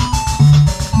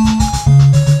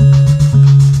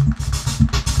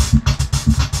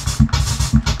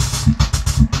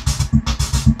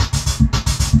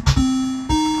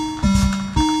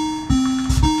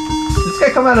 This guy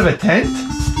come out of a tent?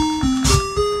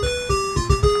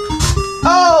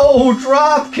 Oh,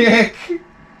 drop kick!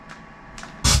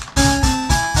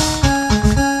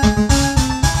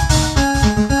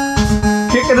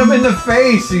 Kicking him in the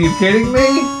face, are you kidding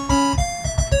me?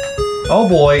 Oh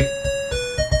boy.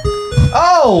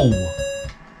 Oh!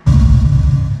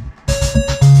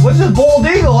 What's this bald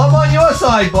eagle? I'm on your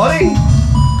side, buddy.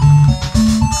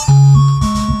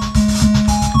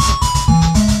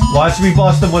 Watch me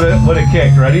bust him with a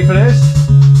kick. Ready for this?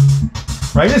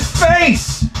 Right in his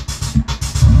face!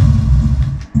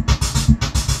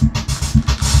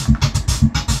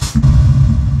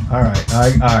 Alright,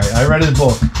 I read his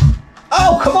book.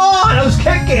 Oh, come on! I was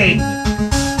kicking!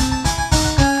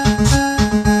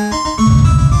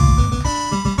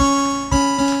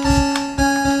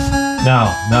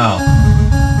 No.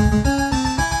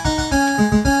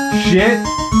 Shit.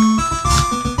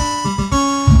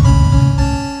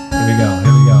 Here we go.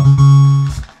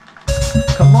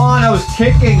 Come on, I was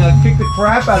kicking. I kicked the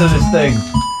crap out of this thing.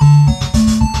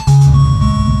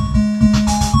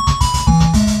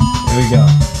 Here we go.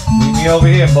 Meet me over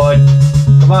here, bud.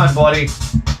 Come on, buddy.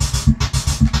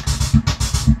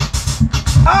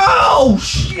 Oh,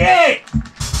 shit!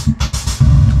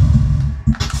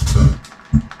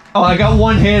 Oh, I got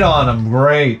one hit on him.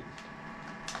 Great.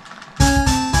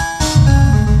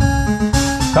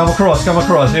 Come across.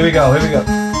 Here we go.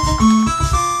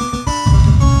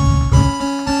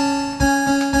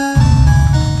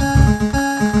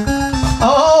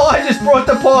 Oh, I just brought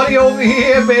the party over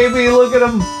here, baby. Look at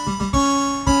him.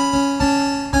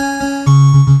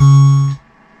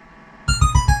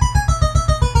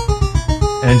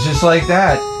 And just like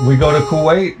that, we go to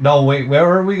Kuwait. No, wait, where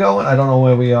are we going? I don't know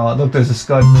where we are. Look, there's a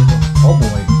Scud missile. Oh,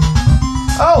 boy.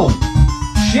 Oh,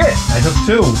 shit. I took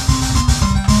two.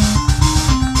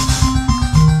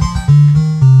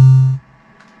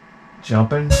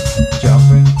 Jumping.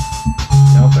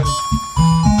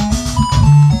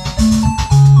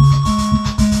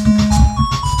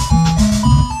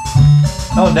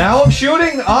 Oh, now I'm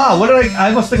shooting? Ah, what did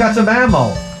I must have got some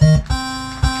ammo.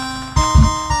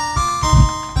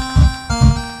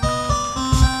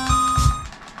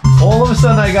 All of a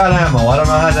sudden I got ammo. I don't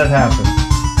know how that happened.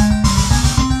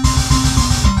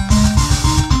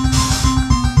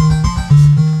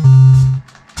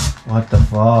 What the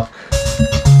fuck?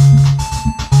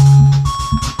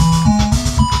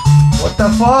 What the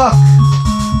fuck?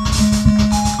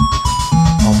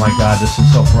 Oh my god, this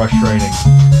is so frustrating.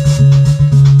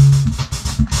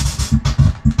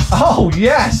 Oh,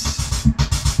 yes!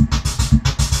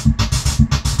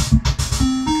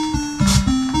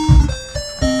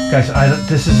 Guys,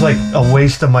 this is like a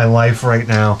waste of my life right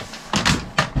now.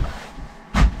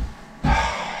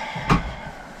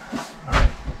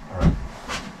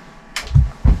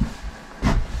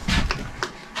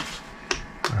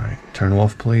 Alright, turn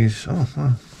off please.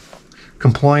 Oh,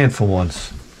 compliant for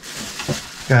once.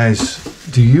 Guys,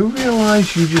 do you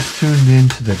realize you just tuned in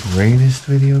to the greatest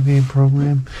video game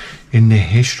program in the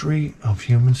history of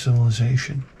human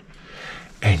civilization?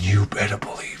 And you better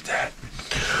believe that.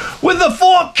 With the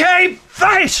 4K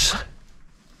face!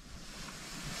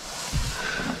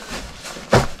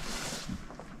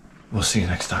 We'll see you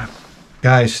next time.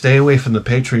 Guys, stay away from the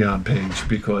Patreon page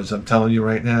because I'm telling you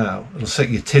right now, it'll set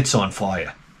your tits on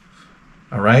fire.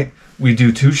 Alright? We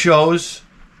do 2 shows.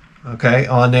 Okay,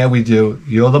 on there we do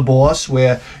You're the Boss,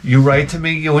 where you write to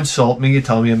me, you insult me, you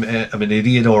tell me I'm an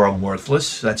idiot or I'm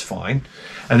worthless. That's fine.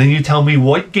 And then you tell me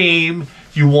what game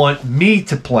you want me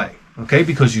to play. Okay,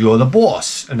 because you're the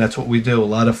boss. And that's what we do. A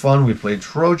lot of fun. We played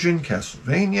Trojan,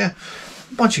 Castlevania,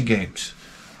 a bunch of games.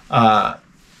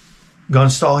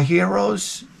 Gunstar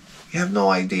Heroes, you have no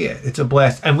idea. It's a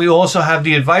blast. And we also have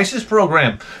the Advices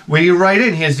program where you write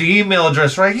in. Here's the email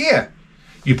address right here.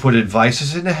 You put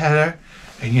Advices in the header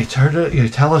and you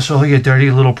tell us all your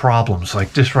dirty little problems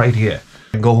like this right here.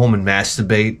 Go home and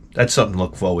masturbate. That's something to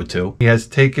look forward to. He has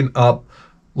taken up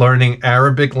learning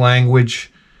Arabic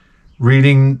language,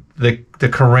 reading the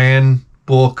Quran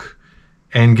book,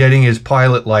 and getting his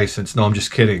pilot license. No, I'm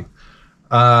just kidding.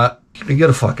 Get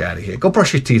the fuck out of here. Go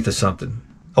brush your teeth or something.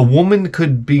 A woman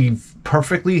could be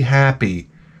perfectly happy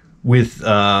with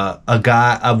a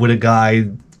guy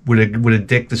with a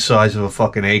dick the size of a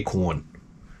fucking acorn.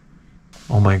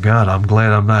 Oh my god, I'm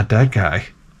glad I'm not that guy.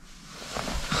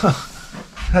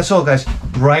 That's all, guys.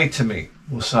 Write to me.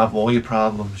 We'll solve all your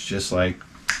problems just like...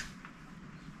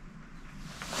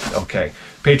 Okay.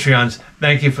 Patreons,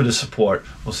 thank you for the support.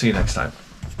 We'll see you next time.